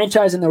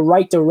franchise in the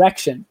right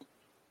direction.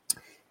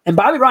 And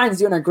Bobby Ryan's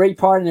doing a great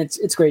part, and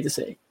it's great to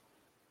see.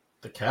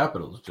 The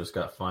Capitals just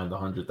got fined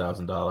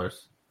 $100,000.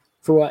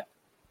 For what?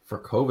 For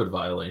COVID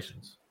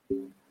violations.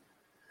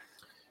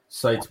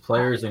 Cites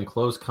players in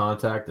close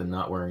contact and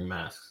not wearing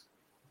masks.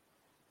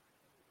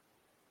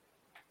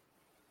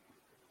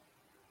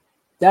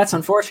 That's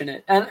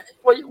unfortunate. And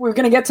we're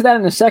going to get to that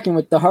in a second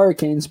with the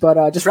Hurricanes,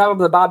 but just wrap up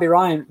with Bobby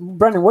Ryan.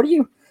 Brendan,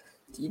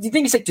 do you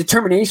think it's like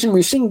determination?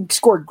 We've seen him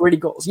score gritty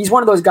goals. He's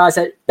one of those guys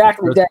that back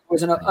in the day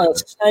was a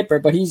sniper,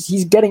 but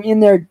he's getting in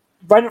there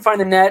right in front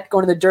of the net,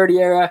 going to the dirty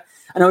area.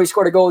 I know he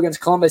scored a goal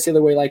against Columbus the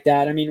other way like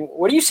that. I mean,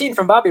 what are you seeing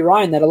from Bobby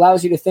Ryan that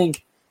allows you to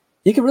think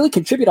he can really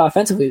contribute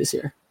offensively this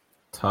year?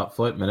 Top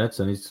flight minutes,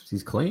 and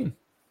he's clean.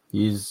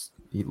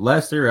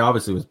 Last year, he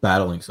obviously was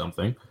battling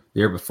something. The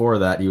year before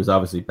that, he was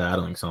obviously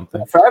battling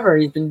something. Forever,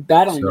 he's been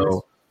battling this.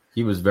 So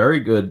he was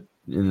very good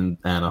in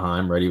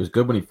Anaheim, right? He was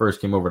good when he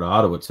first came over to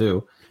Ottawa,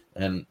 too.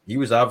 And he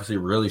was obviously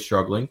really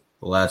struggling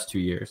the last 2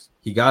 years.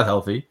 He got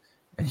healthy,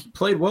 and he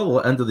played well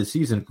at the end of the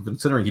season,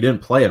 considering he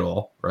didn't play at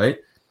all, right?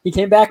 He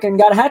came back and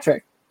got a hat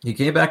trick. He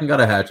came back and got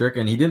a hat trick,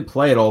 and he didn't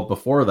play at all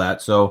before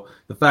that. So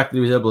the fact that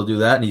he was able to do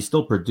that, and he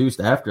still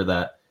produced after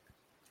that,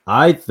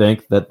 I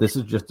think that this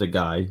is just a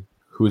guy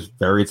who's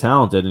very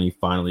talented, and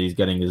he's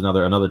getting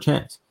another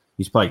chance.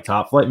 He's playing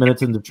top flight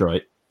minutes in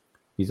Detroit.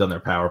 He's on their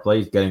power play.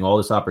 He's getting all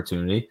this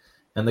opportunity.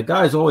 And the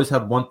guys always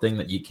have one thing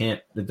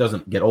that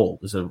doesn't get old.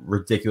 It's a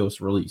ridiculous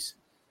release.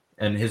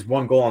 And his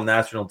 1 goal on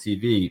national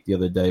TV the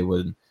other day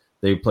when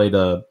they played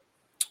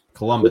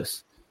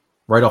Columbus,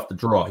 right off the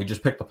draw, he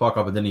just picked the puck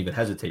up and didn't even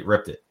hesitate,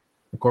 ripped it.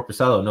 And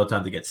Korpisalo, no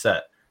time to get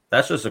set.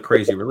 That's just a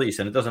crazy release.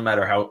 And it doesn't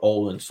matter how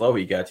old and slow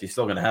he gets. He's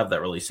still going to have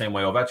that release. Same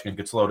way Ovechkin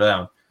could slow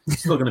down. He's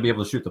still going to be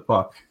able to shoot the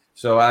puck.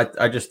 So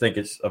I just think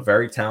it's a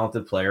very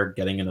talented player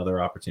getting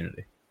another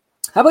opportunity.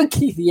 How about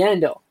Keith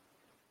Yandel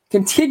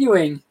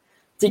continuing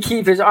to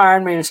keep his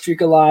Iron Man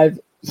streak alive?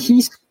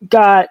 He's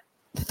got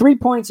 3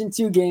 points in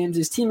 2 games.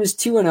 His team is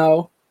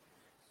 2-0.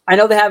 I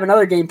know they have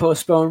another game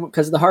postponed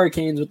because of the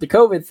Hurricanes with the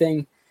COVID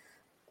thing.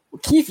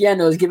 Keith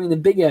Yandel is giving the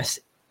biggest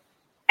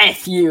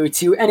FU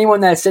to anyone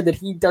that said that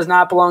he does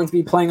not belong to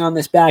be playing on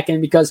this back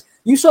end, because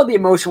you saw the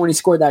emotion when he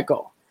scored that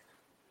goal.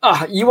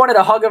 You wanted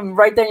to hug him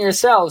right there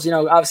yourselves.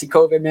 Obviously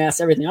COVID,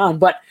 masks, everything on.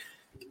 But,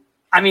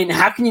 I mean,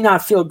 how can you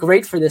not feel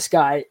great for this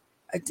guy?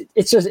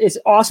 It's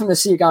awesome to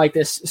see a guy like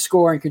this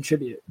score and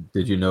contribute.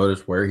 Did you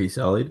notice where he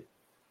sallied?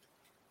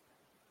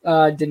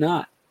 Did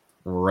not.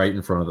 Right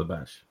in front of the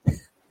bench.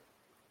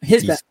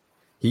 His bench.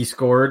 He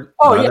scored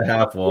by the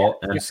half wall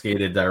and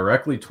skated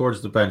directly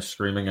towards the bench,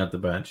 screaming at the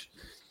bench.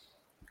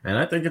 And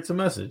I think it's a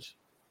message.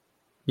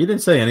 He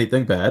didn't say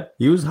anything bad.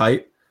 He was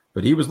hyped,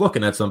 but he was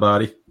looking at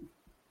somebody.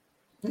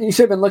 You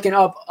should have been looking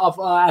up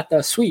at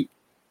the suite.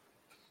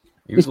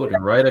 He was looking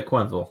right at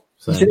Quenneville,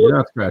 saying, "You're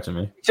not scratching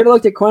me." Should have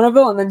looked at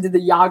Quenneville and then did the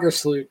Yager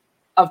salute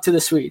up to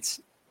the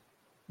suites.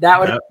 That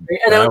would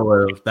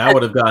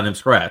have gotten him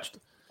scratched.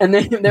 And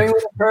then we would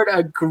have heard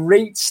a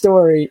great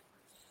story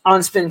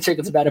on Spin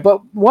Chickens about it. But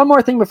one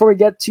more thing before we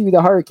get to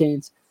the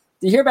Hurricanes.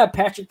 Did you hear about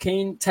Patrick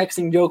Kane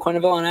texting Joe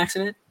Quenneville on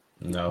accident?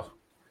 No.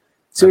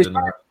 So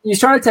he's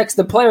trying to text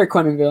the player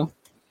Quenneville,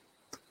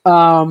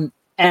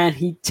 and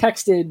he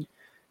texted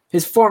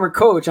his former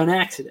coach on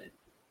accident.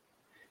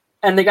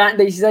 And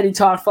they said he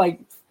talked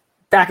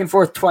back and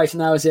forth twice,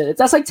 and that was it.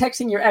 That's like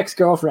texting your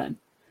ex-girlfriend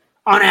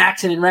on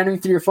accident, randomly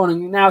through your phone,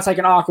 and now it's like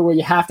an awkward where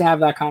you have to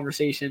have that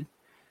conversation.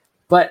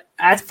 But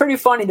that's pretty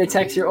funny to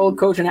text your old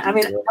coach. And I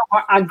mean,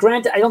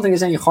 granted, I don't think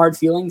there's any hard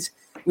feelings.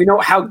 We know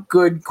how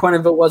good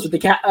Quenneville was with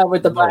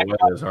the Black.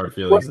 There's hard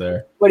feelings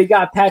there. But he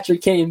got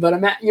Patrick Kane.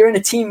 But you're in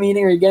a team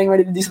meeting or you're getting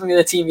ready to do something with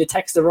the team. You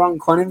text the wrong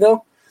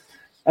Quenneville.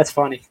 That's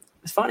funny.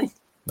 It's funny.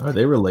 Are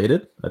they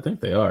related? I think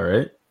they are,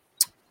 right?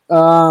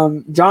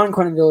 John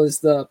Quenneville is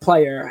the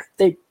player.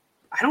 I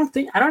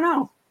don't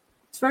know.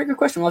 It's a very good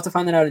question. We'll have to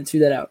find that out and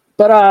tweet that out.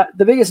 But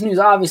the biggest news,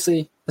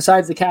 obviously,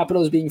 besides the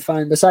Capitals being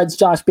fined, besides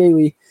Josh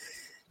Bailey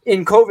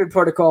in COVID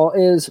protocol,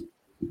 is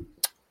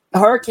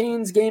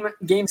Hurricanes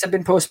games have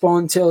been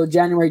postponed till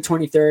January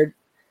 23rd.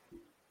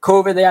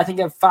 COVID, they I think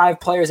have 5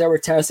 players that were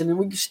tested, and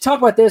we should talk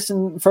about this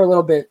for a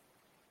little bit.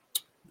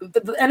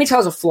 The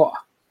NHL is a flaw.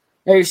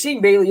 Now, you're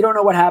seeing Bailey, you don't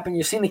know what happened.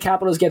 You're seeing the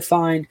Capitals get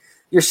fined.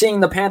 You're seeing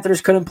the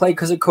Panthers couldn't play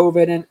because of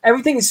COVID, and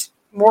everything's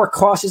more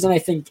cautious than I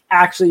think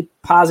actually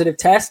positive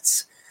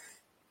tests.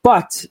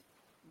 But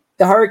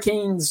the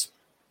Hurricanes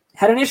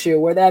had an issue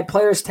where they had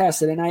players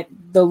tested, and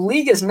the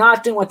league is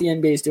not doing what the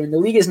NBA is doing. The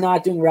league is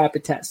not doing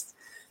rapid tests.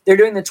 They're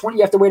doing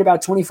you have to wait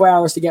about 24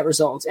 hours to get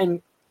results.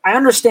 And I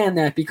understand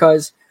that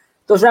because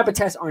those rapid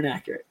tests aren't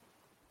accurate.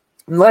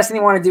 And the last thing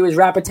they want to do is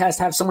rapid test,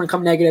 have someone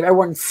come negative,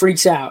 everyone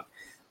freaks out.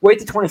 Wait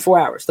the 24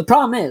 hours. The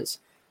problem is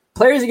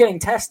players are getting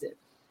tested,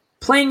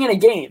 playing in a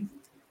game.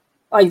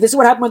 Like this is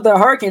what happened with the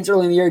Hurricanes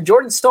early in the year.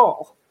 Jordan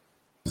Stahl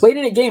played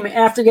in a game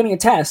after getting a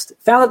test,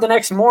 found out the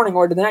next morning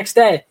or the next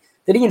day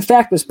that he in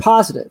fact was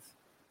positive.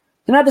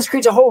 And now this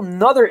creates a whole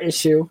nother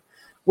issue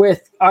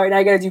with, all right, now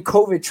I got to do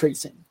COVID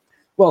tracing.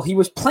 Well, he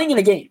was playing in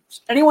a game.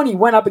 Anyone he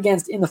went up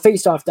against in the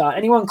faceoff dot,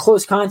 anyone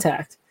close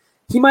contact,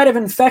 he might have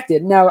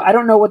infected. Now, I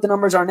don't know what the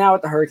numbers are now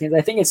with the Hurricanes.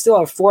 I think it's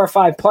still 4 or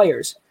 5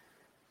 players.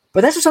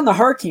 But that's just on the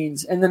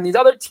Hurricanes. And then these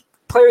other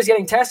players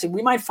getting tested,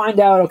 we might find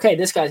out, okay,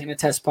 this guy's going to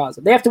test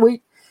positive. They have to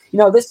wait.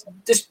 This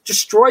just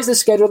destroys the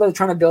schedule that they're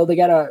trying to build. They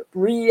got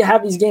to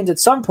have these games at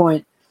some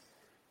point.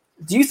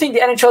 Do you think the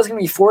NHL is going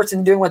to be forced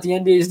into doing what the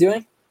NBA is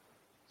doing?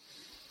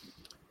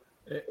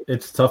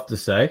 It's tough to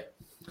say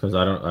because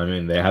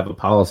they have a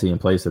policy in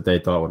place that they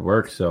thought would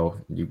work. So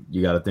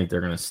you got to think they're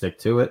going to stick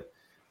to it.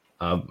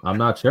 I'm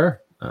not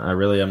sure. I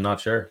really am not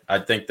sure. I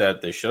think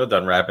that they should have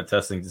done rapid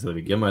testing to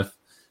begin with.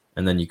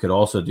 And then you could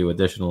also do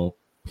additional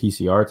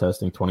PCR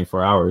testing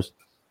 24 hours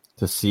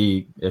to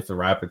see if the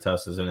rapid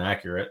test is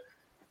inaccurate.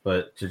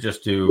 But to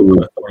just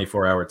do a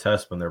 24-hour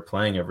test when they're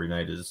playing every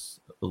night is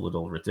a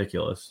little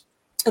ridiculous.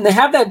 And they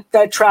have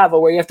that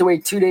travel where you have to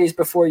wait 2 days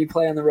before you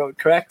play on the road,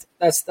 correct?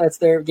 That's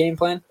their game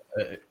plan?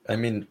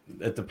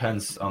 It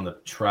depends on the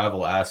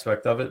travel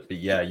aspect of it. But,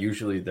 yeah,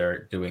 usually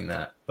they're doing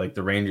that. Like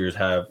the Rangers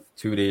have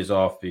 2 days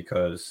off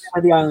because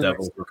the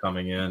Devils were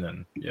coming in.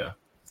 And, yeah.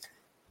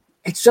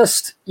 It's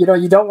just, you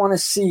don't want to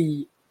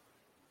see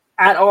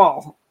at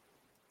all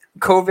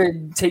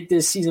COVID take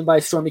this season by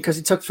storm because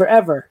it took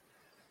forever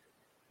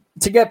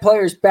to get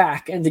players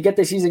back and to get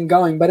the season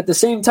going. But at the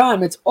same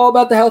time, it's all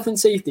about the health and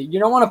safety. You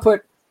don't want to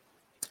put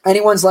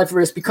anyone's life at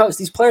risk because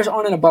these players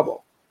aren't in a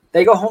bubble.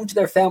 They go home to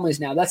their families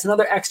now. That's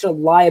another extra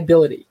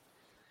liability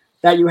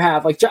that you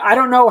have. Like, I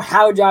don't know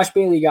how Josh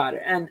Bailey got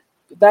it. And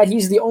that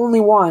he's the only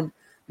one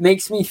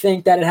makes me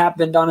think that it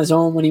happened on his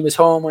own when he was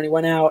home, when he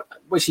went out,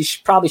 which he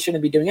probably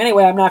shouldn't be doing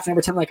anyway. I'm not going to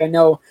pretend like I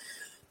know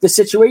the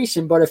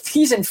situation. But if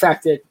he's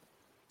infected,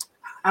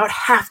 I would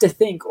have to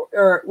think,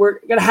 or we're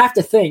going to have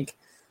to think,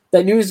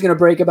 that news is going to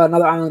break about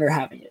another Islander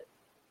having it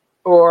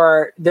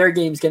or their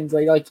game's getting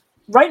delayed. Like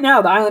right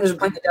now, the Islanders are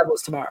playing the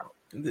Devils tomorrow.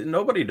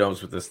 Nobody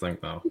knows with this thing,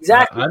 though.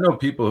 Exactly. I know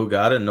people who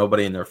got it and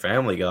nobody in their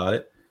family got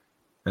it,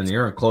 and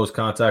you're in close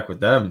contact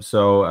with them.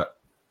 So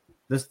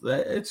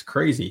it's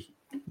crazy.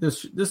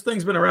 This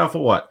thing's been around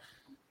for what?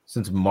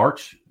 Since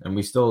March, and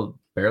we still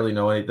barely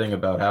know anything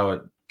about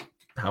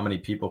how many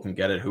people can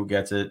get it, who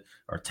gets it.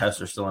 Our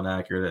tests are still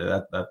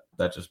inaccurate.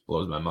 That just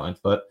blows my mind.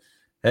 But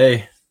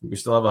hey, we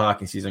still have a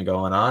hockey season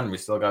going on. We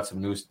still got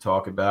some news to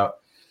talk about.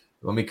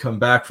 When we come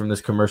back from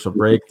this commercial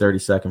break,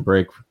 30-second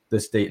break,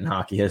 this date in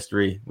hockey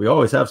history, we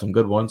always have some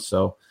good ones,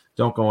 so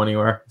don't go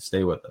anywhere.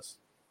 Stay with us.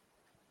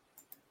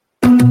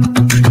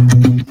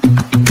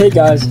 Hey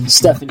guys,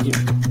 Stefan here.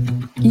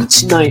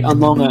 Each night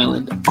on Long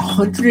Island,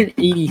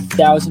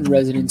 180,000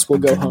 residents will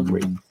go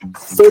hungry,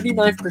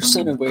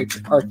 39% of which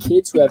are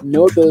kids who have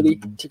no ability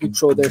to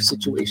control their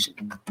situation.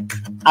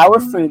 Our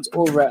friends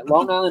over at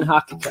Long Island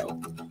Hockey Co.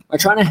 are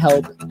trying to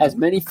help as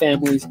many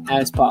families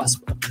as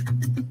possible.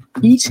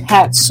 Each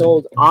hat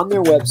sold on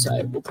their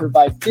website will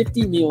provide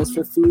 50 meals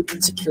for food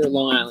insecure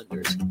Long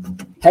Islanders.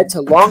 Head to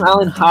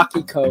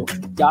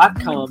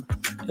longislandhockeyco.com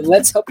and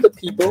let's help the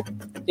people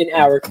in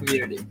our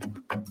community.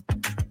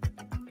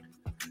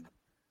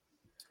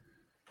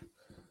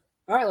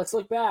 All right, let's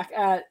look back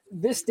at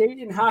this date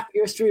in hockey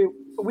history.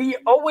 We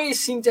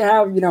always seem to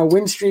have,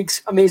 win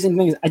streaks, amazing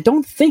things. I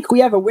don't think we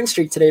have a win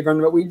streak today,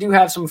 Brendan, but we do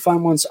have some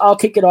fun ones. I'll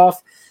kick it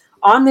off.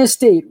 On this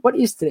date, what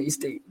is today's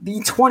date? The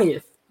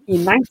 20th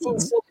in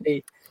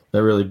 1970.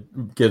 That really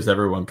gives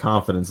everyone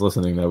confidence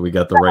listening that we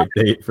got the right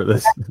date for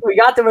this. We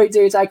got the right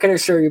dates, I can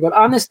assure you. But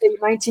on this date,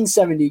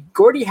 1970,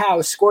 Gordie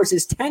Howe scores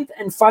his 10th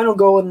and final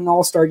goal in an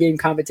All-Star game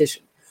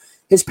competition.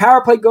 His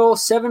power play goal,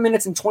 7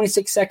 minutes and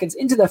 26 seconds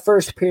into the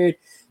first period,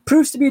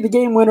 proves to be the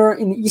game winner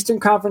in the Eastern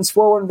Conference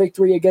 4-1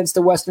 victory against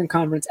the Western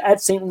Conference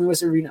at St.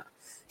 Louis Arena.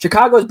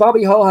 Chicago's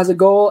Bobby Hull has a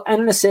goal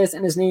and an assist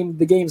and is named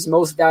the game's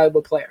most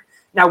valuable player.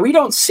 Now, we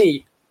don't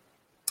see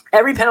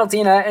every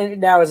penalty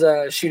now is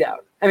a shootout.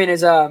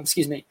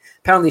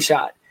 Penalty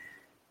shot.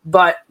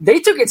 But they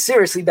took it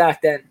seriously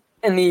back then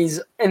in these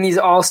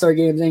All-Star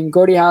games, and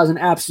Gordie Howe is an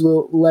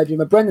absolute legend.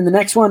 But Brendan, the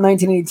next one,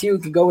 1982,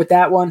 could go with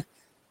that one,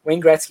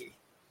 Wayne Gretzky.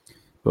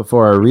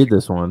 Before I read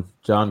this one,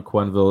 John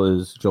Quenneville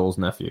is Joel's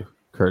nephew,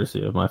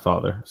 courtesy of my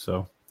father.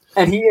 So,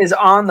 and he is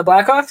on the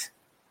Blackhawks?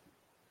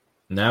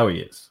 Now he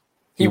is.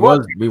 We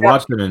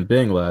watched him in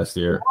Bing last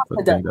year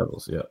with the Bing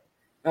Devils, yeah.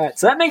 All right,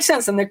 so that makes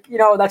sense. And,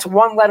 that's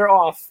one letter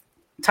off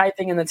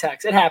typing in the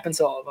text. It happens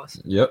to all of us.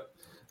 Yep.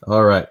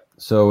 All right.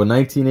 So in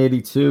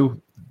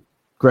 1982,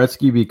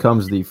 Gretzky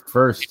becomes the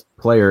first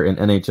player in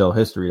NHL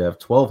history to have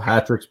 12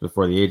 hat tricks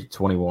before the age of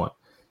 21.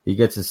 He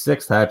gets his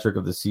 6th hat trick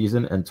of the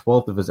season and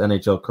 12th of his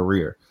NHL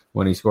career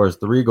when he scores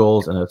 3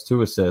 goals and has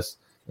 2 assists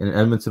in an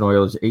Edmonton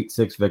Oilers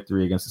 8-6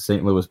 victory against the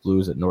St. Louis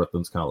Blues at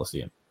Northlands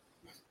Coliseum.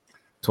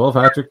 12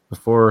 hat tricks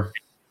before...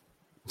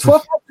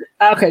 12.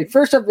 Okay,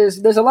 first up, there's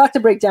a lot to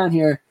break down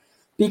here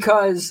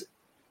because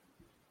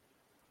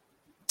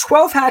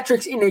 12 hat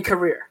tricks in a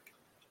career.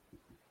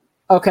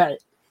 Okay.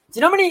 Do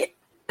you know how many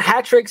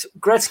hat tricks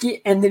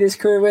Gretzky ended his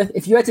career with?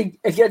 If you had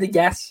to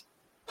guess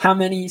how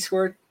many he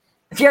scored?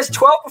 If he has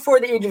 12 before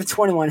the age of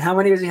 21, how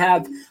many does he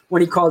have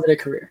when he called it a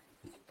career?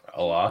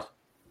 A lot.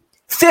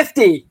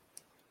 50.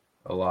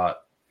 A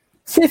lot.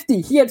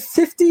 50. He had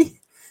 50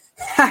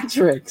 hat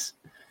tricks.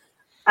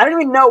 I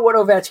don't even know what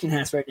Ovechkin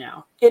has right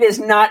now. It is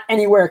not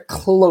anywhere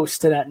close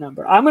to that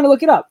number. I'm going to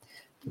look it up.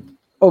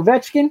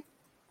 Ovechkin,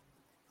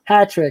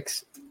 hat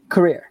tricks,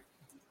 career.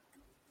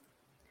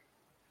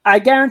 I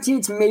guarantee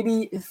it's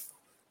maybe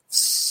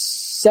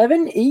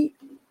 7, 8.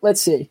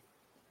 Let's see.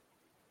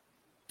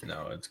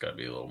 No, it's got to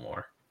be a little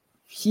more.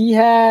 He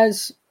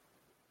has,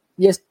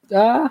 yes, he's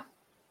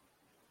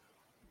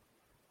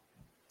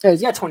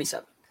got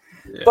 27.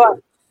 Yeah. But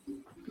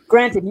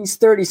granted, he's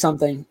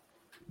 30-something.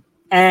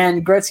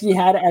 And Gretzky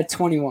had it at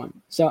 21.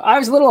 So I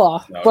was a little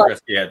off. No, but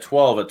Gretzky had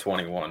 12 at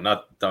 21,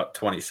 not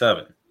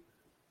 27.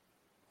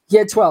 He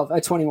had 12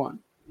 at 21.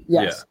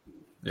 Yes.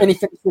 Yeah. And he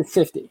finished with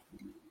 50.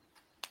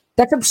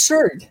 That's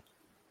absurd.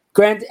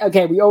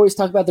 Okay, we always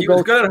talk about the goal.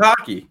 He was good at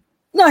hockey.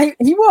 No,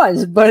 he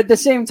was, but at the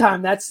same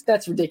time, that's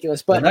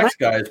ridiculous. But the next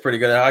guy is pretty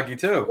good at hockey,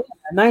 too.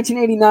 In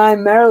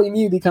 1989, Mario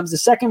Lemieux becomes the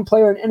second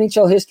player in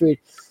NHL history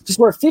to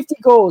score 50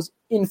 goals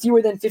in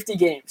fewer than 50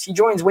 games. He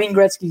joins Wayne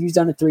Gretzky, who's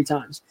done it 3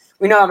 times.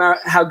 We know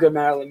how good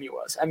Mario Lemieux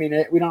was. I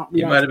mean, we don't.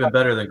 He might have been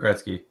better than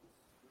Gretzky.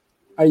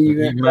 Are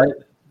you?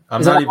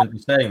 I'm not even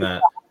saying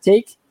that.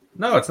 Take?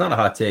 No, it's not a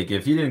hot take.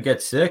 If he didn't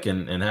get sick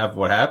and have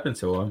what happened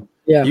to him,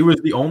 yeah. He was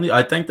the only.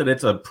 I think that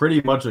it's a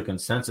pretty much a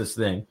consensus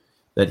thing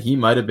that he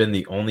might have been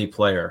the only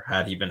player,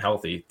 had he been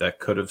healthy, that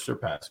could have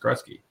surpassed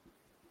Gretzky.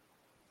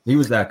 He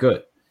was that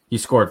good. He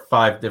scored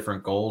 5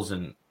 different goals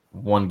in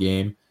one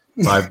game,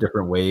 5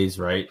 different ways,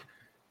 right?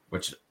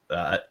 Which,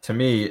 to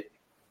me,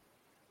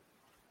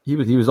 he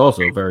was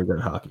also very good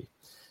at hockey.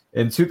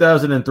 In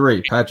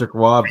 2003, Patrick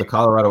Roy of the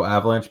Colorado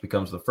Avalanche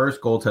becomes the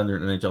first goaltender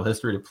in NHL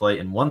history to play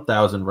in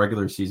 1,000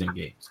 regular season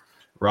games.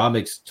 Roy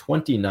makes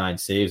 29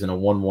 saves in a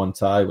 1-1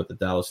 tie with the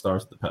Dallas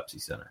Stars at the Pepsi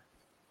Center.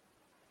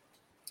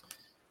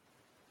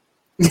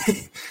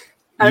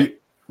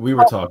 We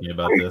were talking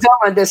about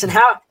this. And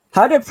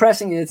how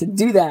depressing it is to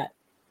do that,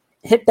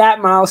 hit that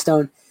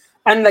milestone,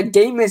 and the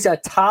game is a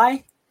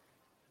tie.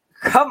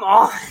 Come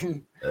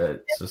on,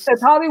 it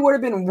probably would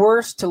have been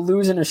worse to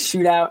lose in a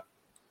shootout.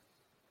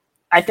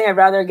 I think I'd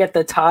rather get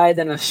the tie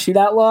than a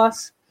shootout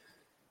loss.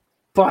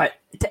 But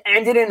to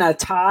end it in a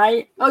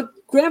tie, oh,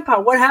 Grandpa,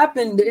 what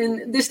happened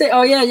in this day?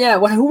 Oh yeah.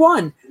 Who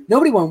won?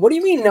 Nobody won. What do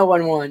you mean no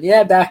one won?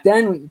 Yeah, back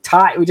then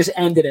we just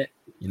ended it.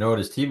 You know what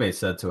his teammates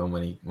said to him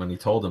when he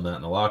told him that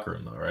in the locker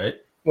room, though, right?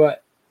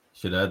 What?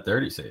 Should have had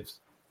 30 saves.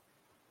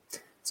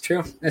 It's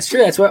true. That's true.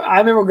 That's what I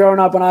remember growing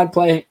up when I would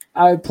play,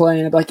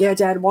 and I'd be like, yeah,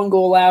 Dad, 1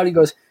 goal allowed. He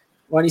goes,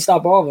 why don't you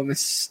stop all of them?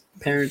 It's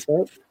parents,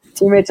 right?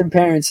 Teammates and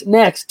parents.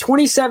 Next,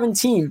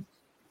 2017.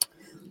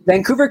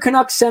 Vancouver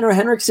Canucks center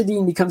Henrik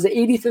Sedin becomes the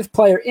 85th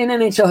player in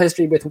NHL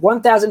history with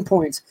 1,000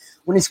 points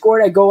when he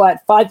scored a goal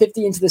at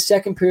 5:50 into the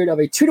second period of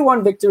a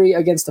 2-1 victory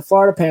against the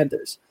Florida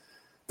Panthers.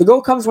 The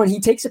goal comes when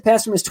he takes a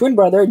pass from his twin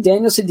brother,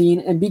 Daniel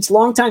Sedin, and beats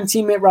longtime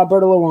teammate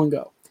Roberto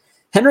Luongo.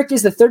 Henrik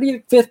is the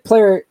 35th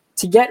player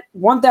to get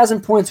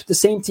 1,000 points with the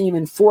same team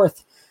and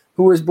 4th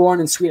who was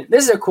born in Sweden.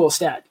 This is a cool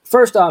stat.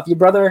 First off, your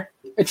brother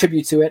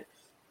attributes to it,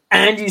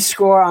 and you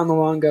score on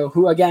Luongo,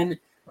 who, again,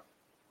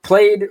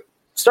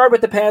 started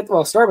with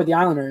the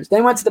Islanders,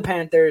 then went to the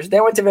Panthers,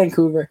 then went to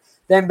Vancouver,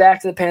 then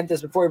back to the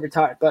Panthers before he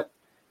retired. But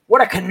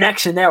what a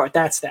connection there with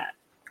that stat.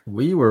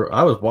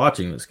 I was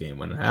watching this game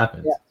when it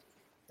happened. Yeah.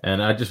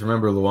 And I just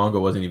remember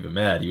Luongo wasn't even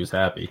mad. He was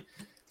happy.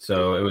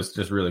 So it was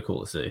just really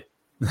cool to see.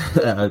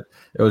 It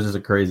was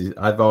just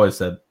I've always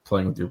said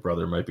playing with your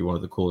brother might be one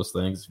of the coolest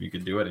things if you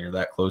could do it and you're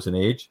that close in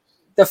age.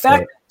 the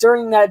fact that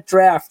during that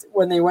draft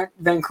when they went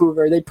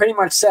Vancouver, they pretty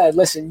much said,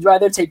 "Listen, you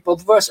either take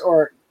both of us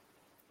or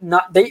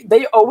not."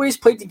 They always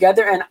played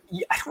together, and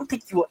I don't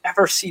think you will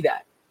ever see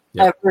that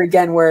ever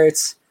again. Where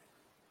it's,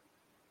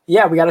 we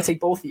got to take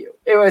both of you.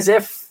 It was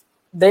if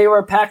they were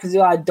a package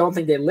deal. I don't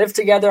think they live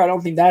together. I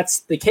don't think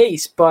that's the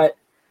case, but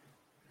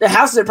the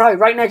houses are probably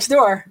right next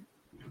door.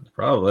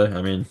 Probably.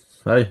 I mean,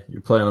 hey,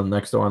 you're playing them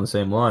next door on the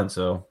same line,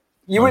 so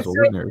you would say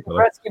the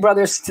Gretzky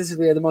brothers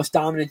statistically are the most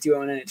dominant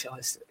duo in NHL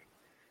history.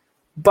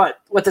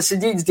 But what the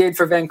Sedins did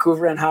for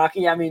Vancouver and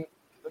hockey, I mean,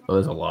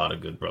 there's a lot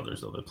of good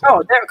brothers though.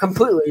 Oh, they're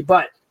completely,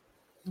 but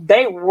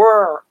they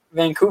were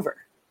Vancouver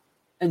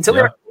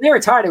until they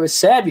retired. It was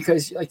sad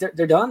because like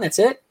they're done. That's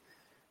it.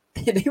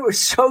 They were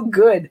so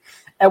good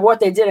at what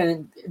they did,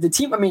 and the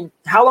team. I mean,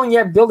 how long you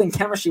have building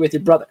chemistry with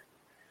your brother?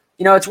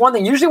 You know, it's one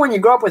thing. Usually, when you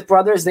grow up with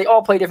brothers, they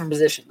all play different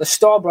positions. The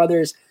Stahl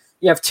brothers,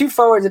 you have two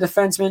forwards, a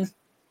defenseman.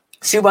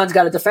 Subban's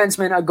got a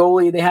defenseman, a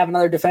goalie. They have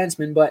another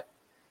defenseman, but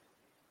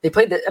they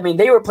played.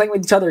 They were playing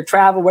with each other,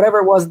 travel, whatever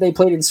it was that they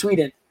played in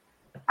Sweden.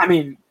 I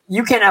mean,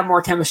 you can't have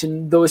more chemistry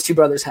than those two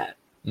brothers had.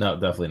 No,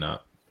 definitely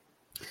not.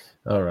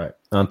 All right.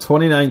 On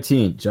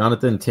 2019,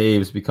 Jonathan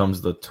Toews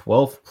becomes the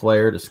 12th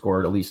player to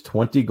score at least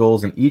 20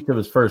 goals in each of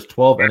his first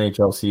 12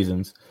 NHL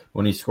seasons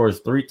when he scores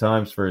 3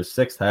 times for his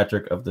 6th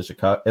hat-trick of the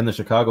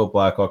Chicago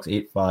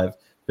Blackhawks 8-5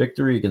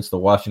 victory against the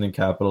Washington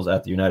Capitals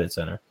at the United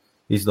Center.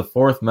 He's the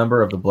 4th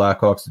member of the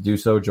Blackhawks to do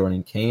so,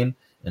 joining Kane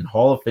and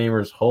Hall of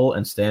Famers Hull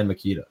and Stan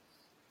Mikita.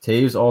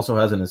 Toews also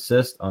has an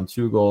assist on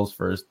 2 goals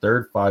for his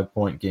 3rd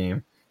 5-point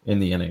game in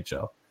the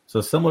NHL. So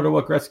similar to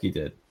what Gretzky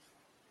did.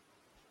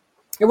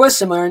 It was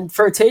similar. And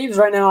for Toews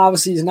right now,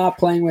 obviously he's not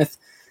playing with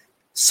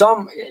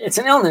it's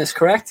an illness,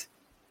 correct?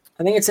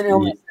 I think it's an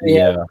illness.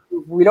 Yeah.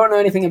 We don't know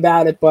anything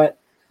about it, but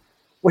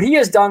what he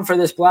has done for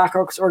this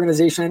Blackhawks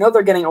organization, I know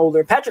they're getting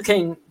older. Patrick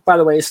Kane, by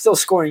the way, is still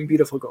scoring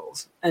beautiful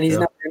goals, and he's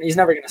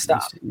never going to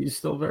stop. He's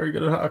still very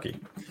good at hockey.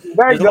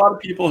 There's a lot of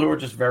people who are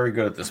just very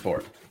good at the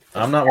sport.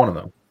 I'm not one of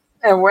them.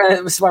 And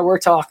this is why we're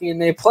talking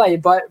and they play.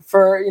 But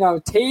for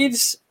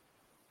Toews,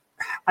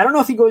 I don't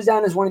know if he goes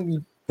down as one of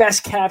the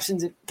best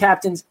captains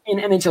in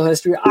NHL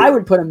history. I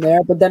would put him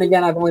there, but then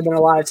again, I've only been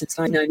alive since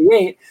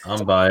 1998.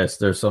 I'm biased.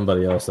 There's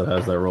somebody else that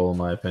has that role, in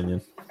my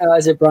opinion.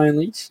 Is it Brian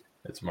Leetch?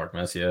 It's Mark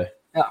Messier.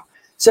 Yeah.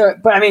 So,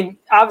 but I mean,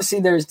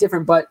 obviously there's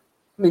different, but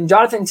I mean,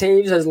 Jonathan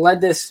Toews has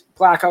led this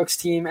Blackhawks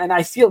team, and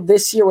I feel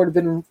this year would have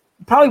been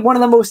probably one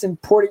of the most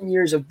important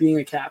years of being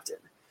a captain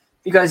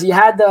because you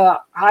had the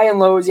high and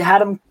lows, you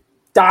had him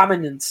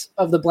dominance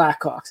of the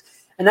Blackhawks,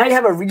 and now you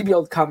have a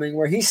rebuild coming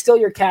where he's still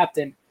your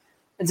captain,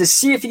 and to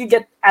see if he could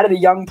get out of the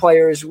young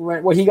players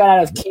what he got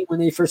out of Kane when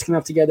they first came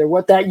up together,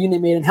 what that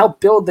unit made, and help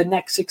build the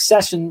next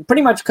succession.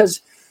 Pretty much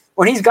because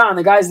when he's gone,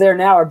 the guys there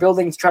now are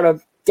building to try to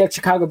get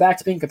Chicago back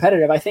to being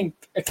competitive. I think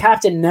a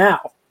captain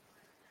now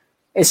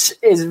is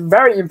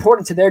very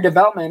important to their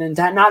development, and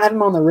to not have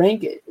him on the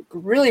rink, it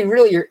really,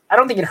 I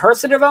don't think it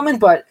hurts the development,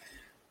 but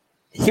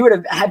he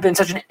would have been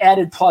such an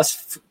added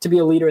plus to be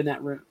a leader in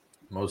that room.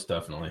 Most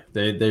definitely.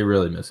 They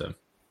really miss him,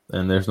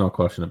 and there's no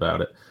question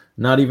about it.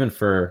 Not even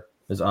for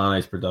his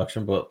on-ice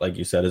production, but like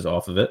you said, is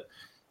off of it.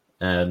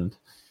 And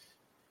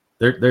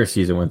their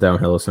season went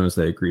downhill as soon as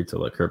they agreed to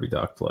let Kirby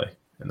Dach play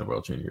in the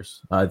World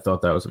Juniors. I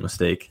thought that was a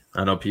mistake.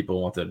 I know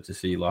people wanted to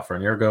see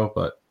Lafreniere go,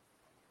 but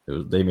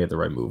they made the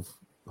right move,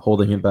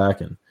 holding him back.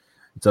 And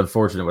it's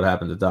unfortunate what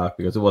happened to Dach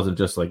because it wasn't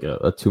just like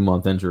a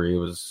 2-month injury.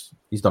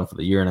 He's done for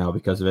the year now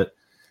because of it.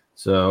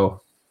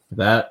 So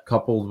that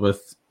coupled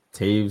with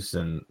Toews,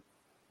 and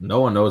no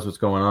one knows what's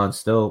going on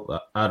still.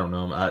 I don't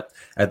know.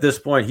 At this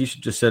point, he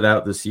should just sit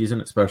out this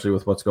season, especially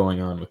with what's going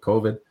on with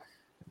COVID.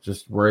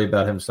 Just worry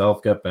about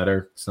himself, get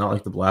better. It's not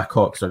like the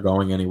Blackhawks are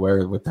going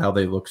anywhere with how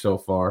they look so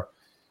far.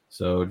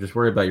 So just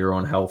worry about your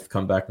own health,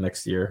 come back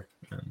next year,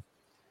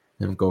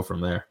 and go from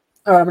there.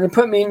 All right, I'm going to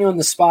put me and you on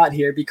the spot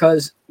here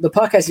because the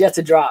puck has yet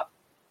to drop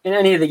in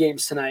any of the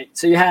games tonight.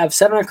 So you have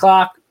 7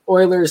 o'clock,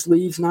 Oilers,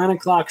 Leafs, 9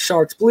 o'clock,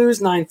 Sharks,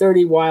 Blues,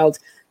 9:30, Wild,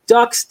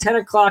 Ducks, 10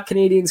 o'clock,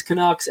 Canadians,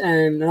 Canucks,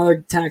 and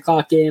another 10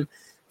 o'clock game,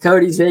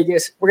 Coyotes,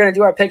 Vegas. We're going to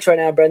do our picks right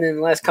now, Brendan, in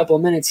the last couple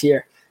of minutes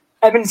here.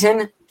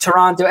 Edmonton,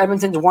 Toronto.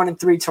 Edmonton's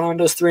 1-3,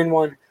 Toronto's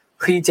 3-1.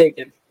 Who are you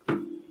taking?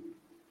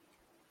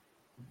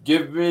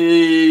 Give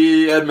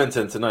me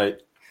Edmonton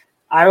tonight.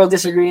 I will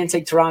disagree and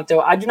take Toronto.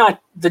 I do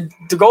not. The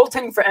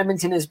goaltending for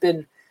Edmonton has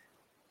been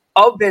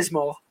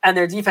abysmal, and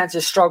their defense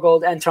has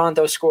struggled, and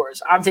Toronto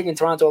scores. I'm taking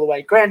Toronto all the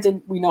way.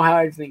 Granted, we know how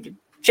everything can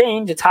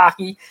change. It's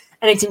hockey.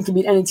 Any team can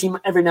beat any team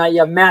every night.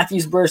 You have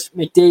Matthews versus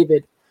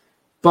McDavid,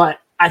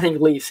 but I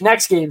think Leafs.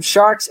 Next game,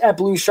 Sharks at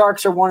Blues.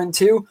 Sharks are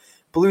 1-2.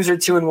 Blues are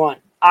 2-1.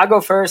 I'll go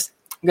first.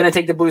 I'm going to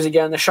take the Blues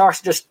again. The Sharks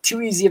are just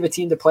too easy of a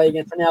team to play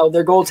against. Now,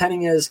 their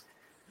goaltending is,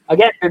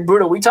 again, been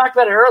brutal. We talked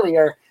about it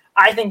earlier.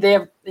 I think they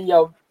have,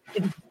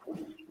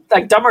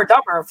 like dumber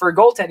for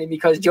goaltending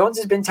because Jones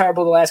has been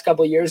terrible the last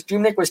couple of years.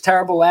 Dubnyk was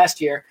terrible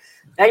last year.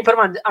 Now you put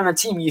him on a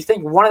team, you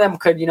think one of them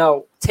could,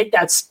 take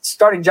that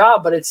starting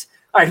job, but it's,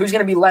 all right, who's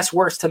going to be less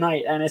worse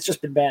tonight? And it's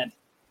just been bad.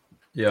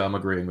 Yeah, I'm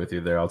agreeing with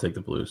you there. I'll take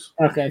the Blues.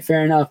 Okay,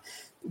 fair enough.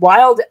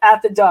 Wild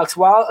at the Ducks.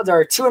 Wild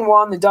are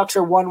 2-1. The Ducks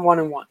are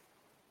 1-1-1.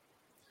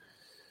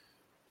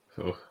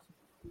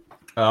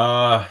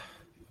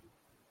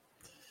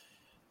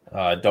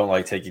 I don't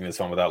like taking this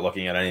one without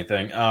looking at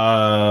anything.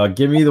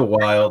 Give me the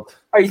Wild.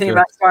 Are you thinking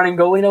about starting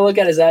goalie to look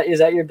at? Is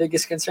that your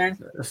biggest concern?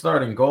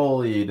 Starting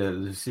goalie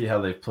to see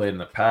how they've played in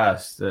the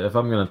past. If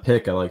I'm going to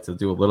pick, I like to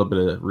do a little bit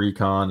of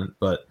recon,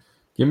 but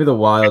give me the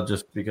Wild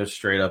just because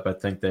straight up I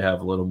think they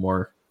have a little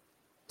more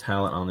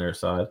talent on their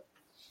side.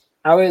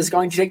 I was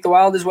going to take the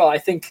Wild as well. I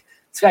think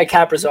this guy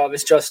Kaprizov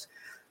is just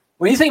 –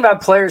 when you think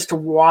about players to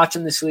watch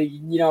in this league,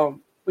 you know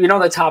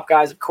the top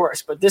guys, of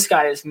course, but this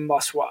guy is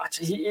must watch.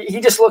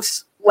 He just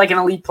looks like an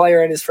elite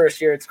player in his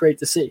first year. It's great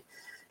to see.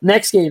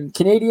 Next game,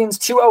 Canadians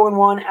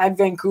 2-0-1 at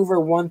Vancouver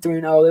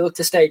 1-3-0. They look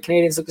to stay.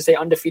 Canadians look to stay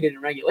undefeated in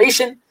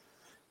regulation.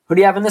 Who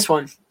do you have in this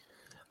one?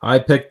 I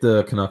picked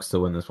the Canucks to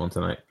win this one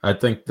tonight. I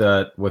think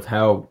that with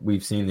how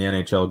we've seen the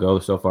NHL go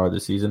so far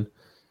this season,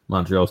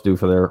 Montreal's due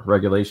for their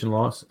regulation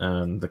loss,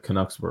 and the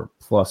Canucks were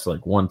plus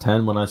like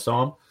 110 when I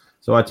saw them.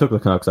 So I took the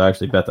Canucks. I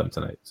actually bet them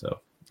tonight, so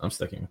I'm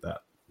sticking with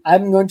that.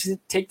 I'm going to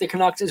take the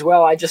Canucks as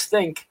well. I just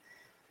think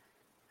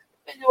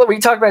we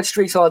talk about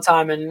streaks all the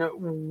time, and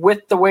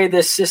with the way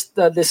this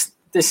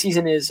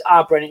season is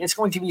operating, it's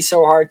going to be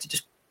so hard to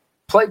just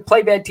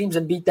play bad teams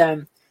and beat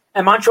them.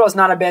 And Montreal's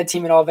not a bad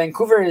team at all.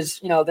 Vancouver is,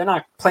 they're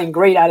not playing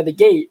great out of the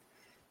gate,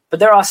 but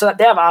they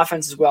have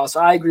offense as well.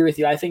 So I agree with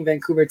you. I think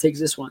Vancouver takes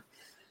this one.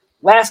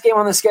 Last game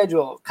on the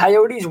schedule,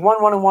 Coyotes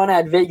 1-1-1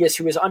 at Vegas,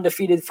 who is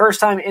undefeated, first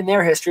time in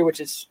their history, which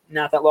is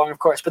not that long, of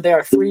course, but they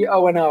are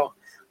 3-0-0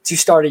 to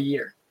start a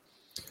year.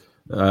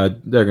 They're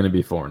going to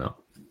be 4-0.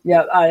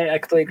 Yeah, I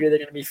completely agree. They're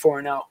going to be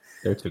 4-0.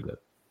 They're too good.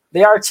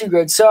 They are too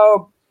good.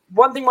 So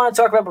one thing I want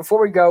to talk about before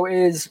we go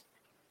is,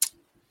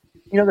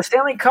 the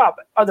Stanley Cup.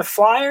 Are the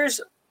Flyers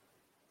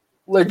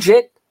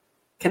legit?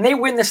 Can they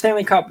win the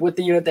Stanley Cup with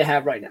the unit they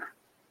have right now?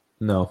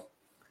 No.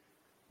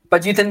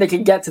 But do you think they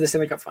can get to the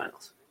Stanley Cup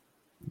Finals?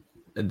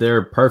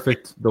 They're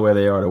perfect the way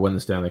they are to win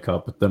the Stanley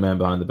Cup, but the man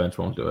behind the bench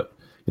won't do it.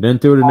 He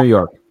didn't do it in New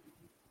York.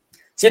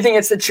 So you think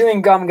it's the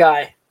chewing gum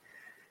guy?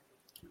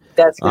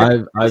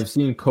 I've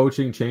seen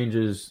coaching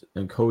changes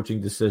and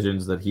coaching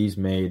decisions that he's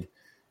made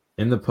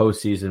in the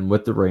postseason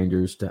with the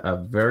Rangers to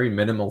have very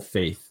minimal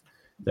faith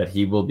that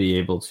he will be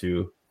able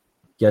to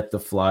get the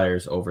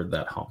Flyers over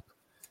that hump.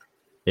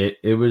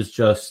 It was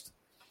just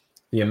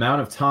the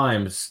amount of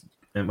times,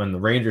 and when the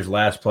Rangers'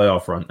 last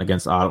playoff run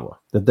against Ottawa,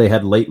 that they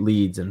had late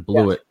leads and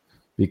blew it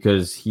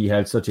because he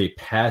had such a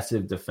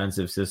passive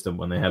defensive system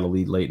when they had a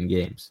lead late in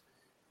games,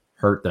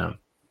 hurt them.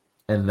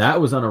 And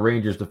that was on a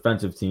Rangers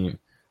defensive team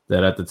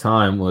that at the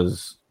time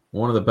was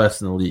one of the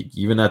best in the league.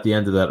 Even at the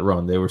end of that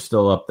run, they were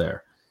still up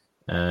there.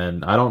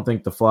 And I don't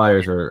think the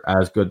Flyers are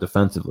as good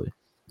defensively.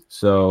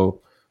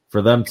 So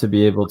for them to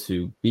be able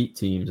to beat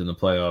teams in the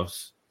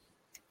playoffs,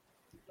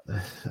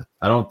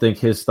 I don't think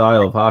his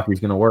style of hockey is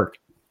going to work.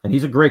 And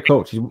he's a great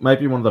coach. He might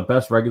be one of the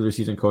best regular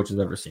season coaches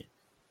I've ever seen.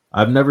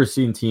 I've never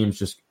seen teams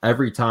just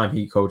every time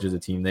he coaches a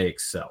team, they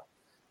excel.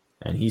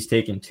 And he's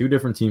taken two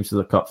different teams to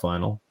the Cup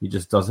final. He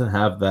just doesn't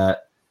have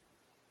that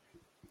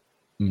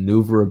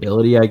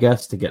maneuverability, I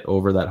guess, to get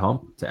over that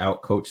hump, to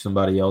outcoach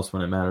somebody else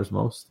when it matters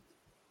most.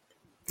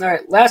 All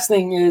right, last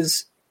thing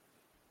is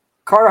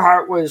Carter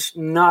Hart was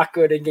not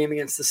good at game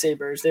against the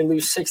Sabres. They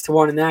lose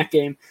 6-1 in that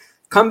game.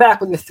 Come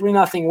back with a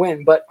 3-0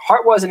 win, but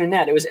Hart wasn't in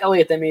net. It was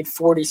Elliott that made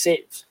 40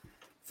 saves.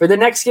 For the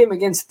next game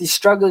against the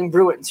struggling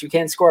Bruins, who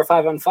can't score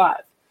 5-on-5,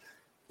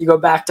 you go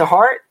back to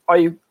Hart, or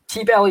you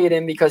keep Elliott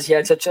in because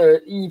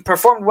he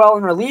performed well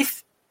in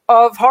relief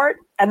of Hart,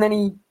 and then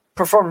he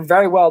performed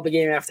very well the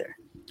game after.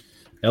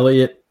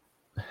 Elliott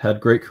had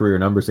great career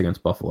numbers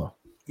against Buffalo.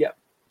 Yep.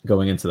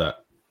 Going into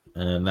that.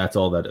 And that's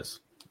all that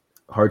is.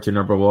 Hart's your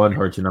number one.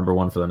 Hart's your number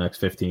one for the next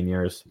 15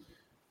 years.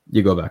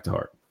 You go back to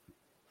Hart.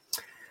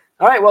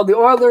 All right, well, the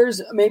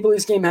Oilers Maple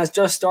Leafs game has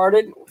just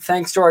started.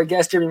 Thanks to our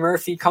guest, Jimmy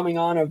Murphy, coming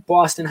on of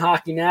Boston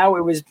Hockey Now.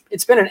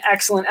 It's been an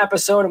excellent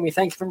episode, and we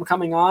thank you for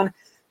coming on.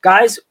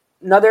 Guys,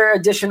 another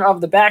edition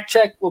of the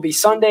Backcheck will be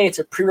Sunday. It's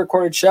a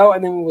pre-recorded show,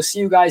 and then we will see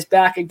you guys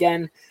back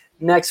again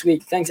next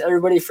week. Thanks,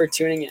 everybody, for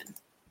tuning in.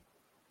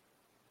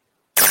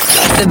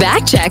 The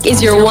Backcheck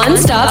is your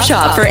one-stop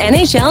shop for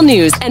NHL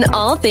news and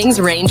all things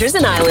Rangers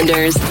and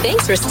Islanders.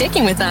 Thanks for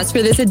sticking with us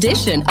for this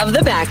edition of The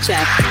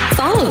Backcheck.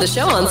 Follow the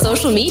show on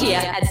social media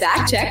at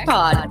Backcheck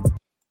Pod.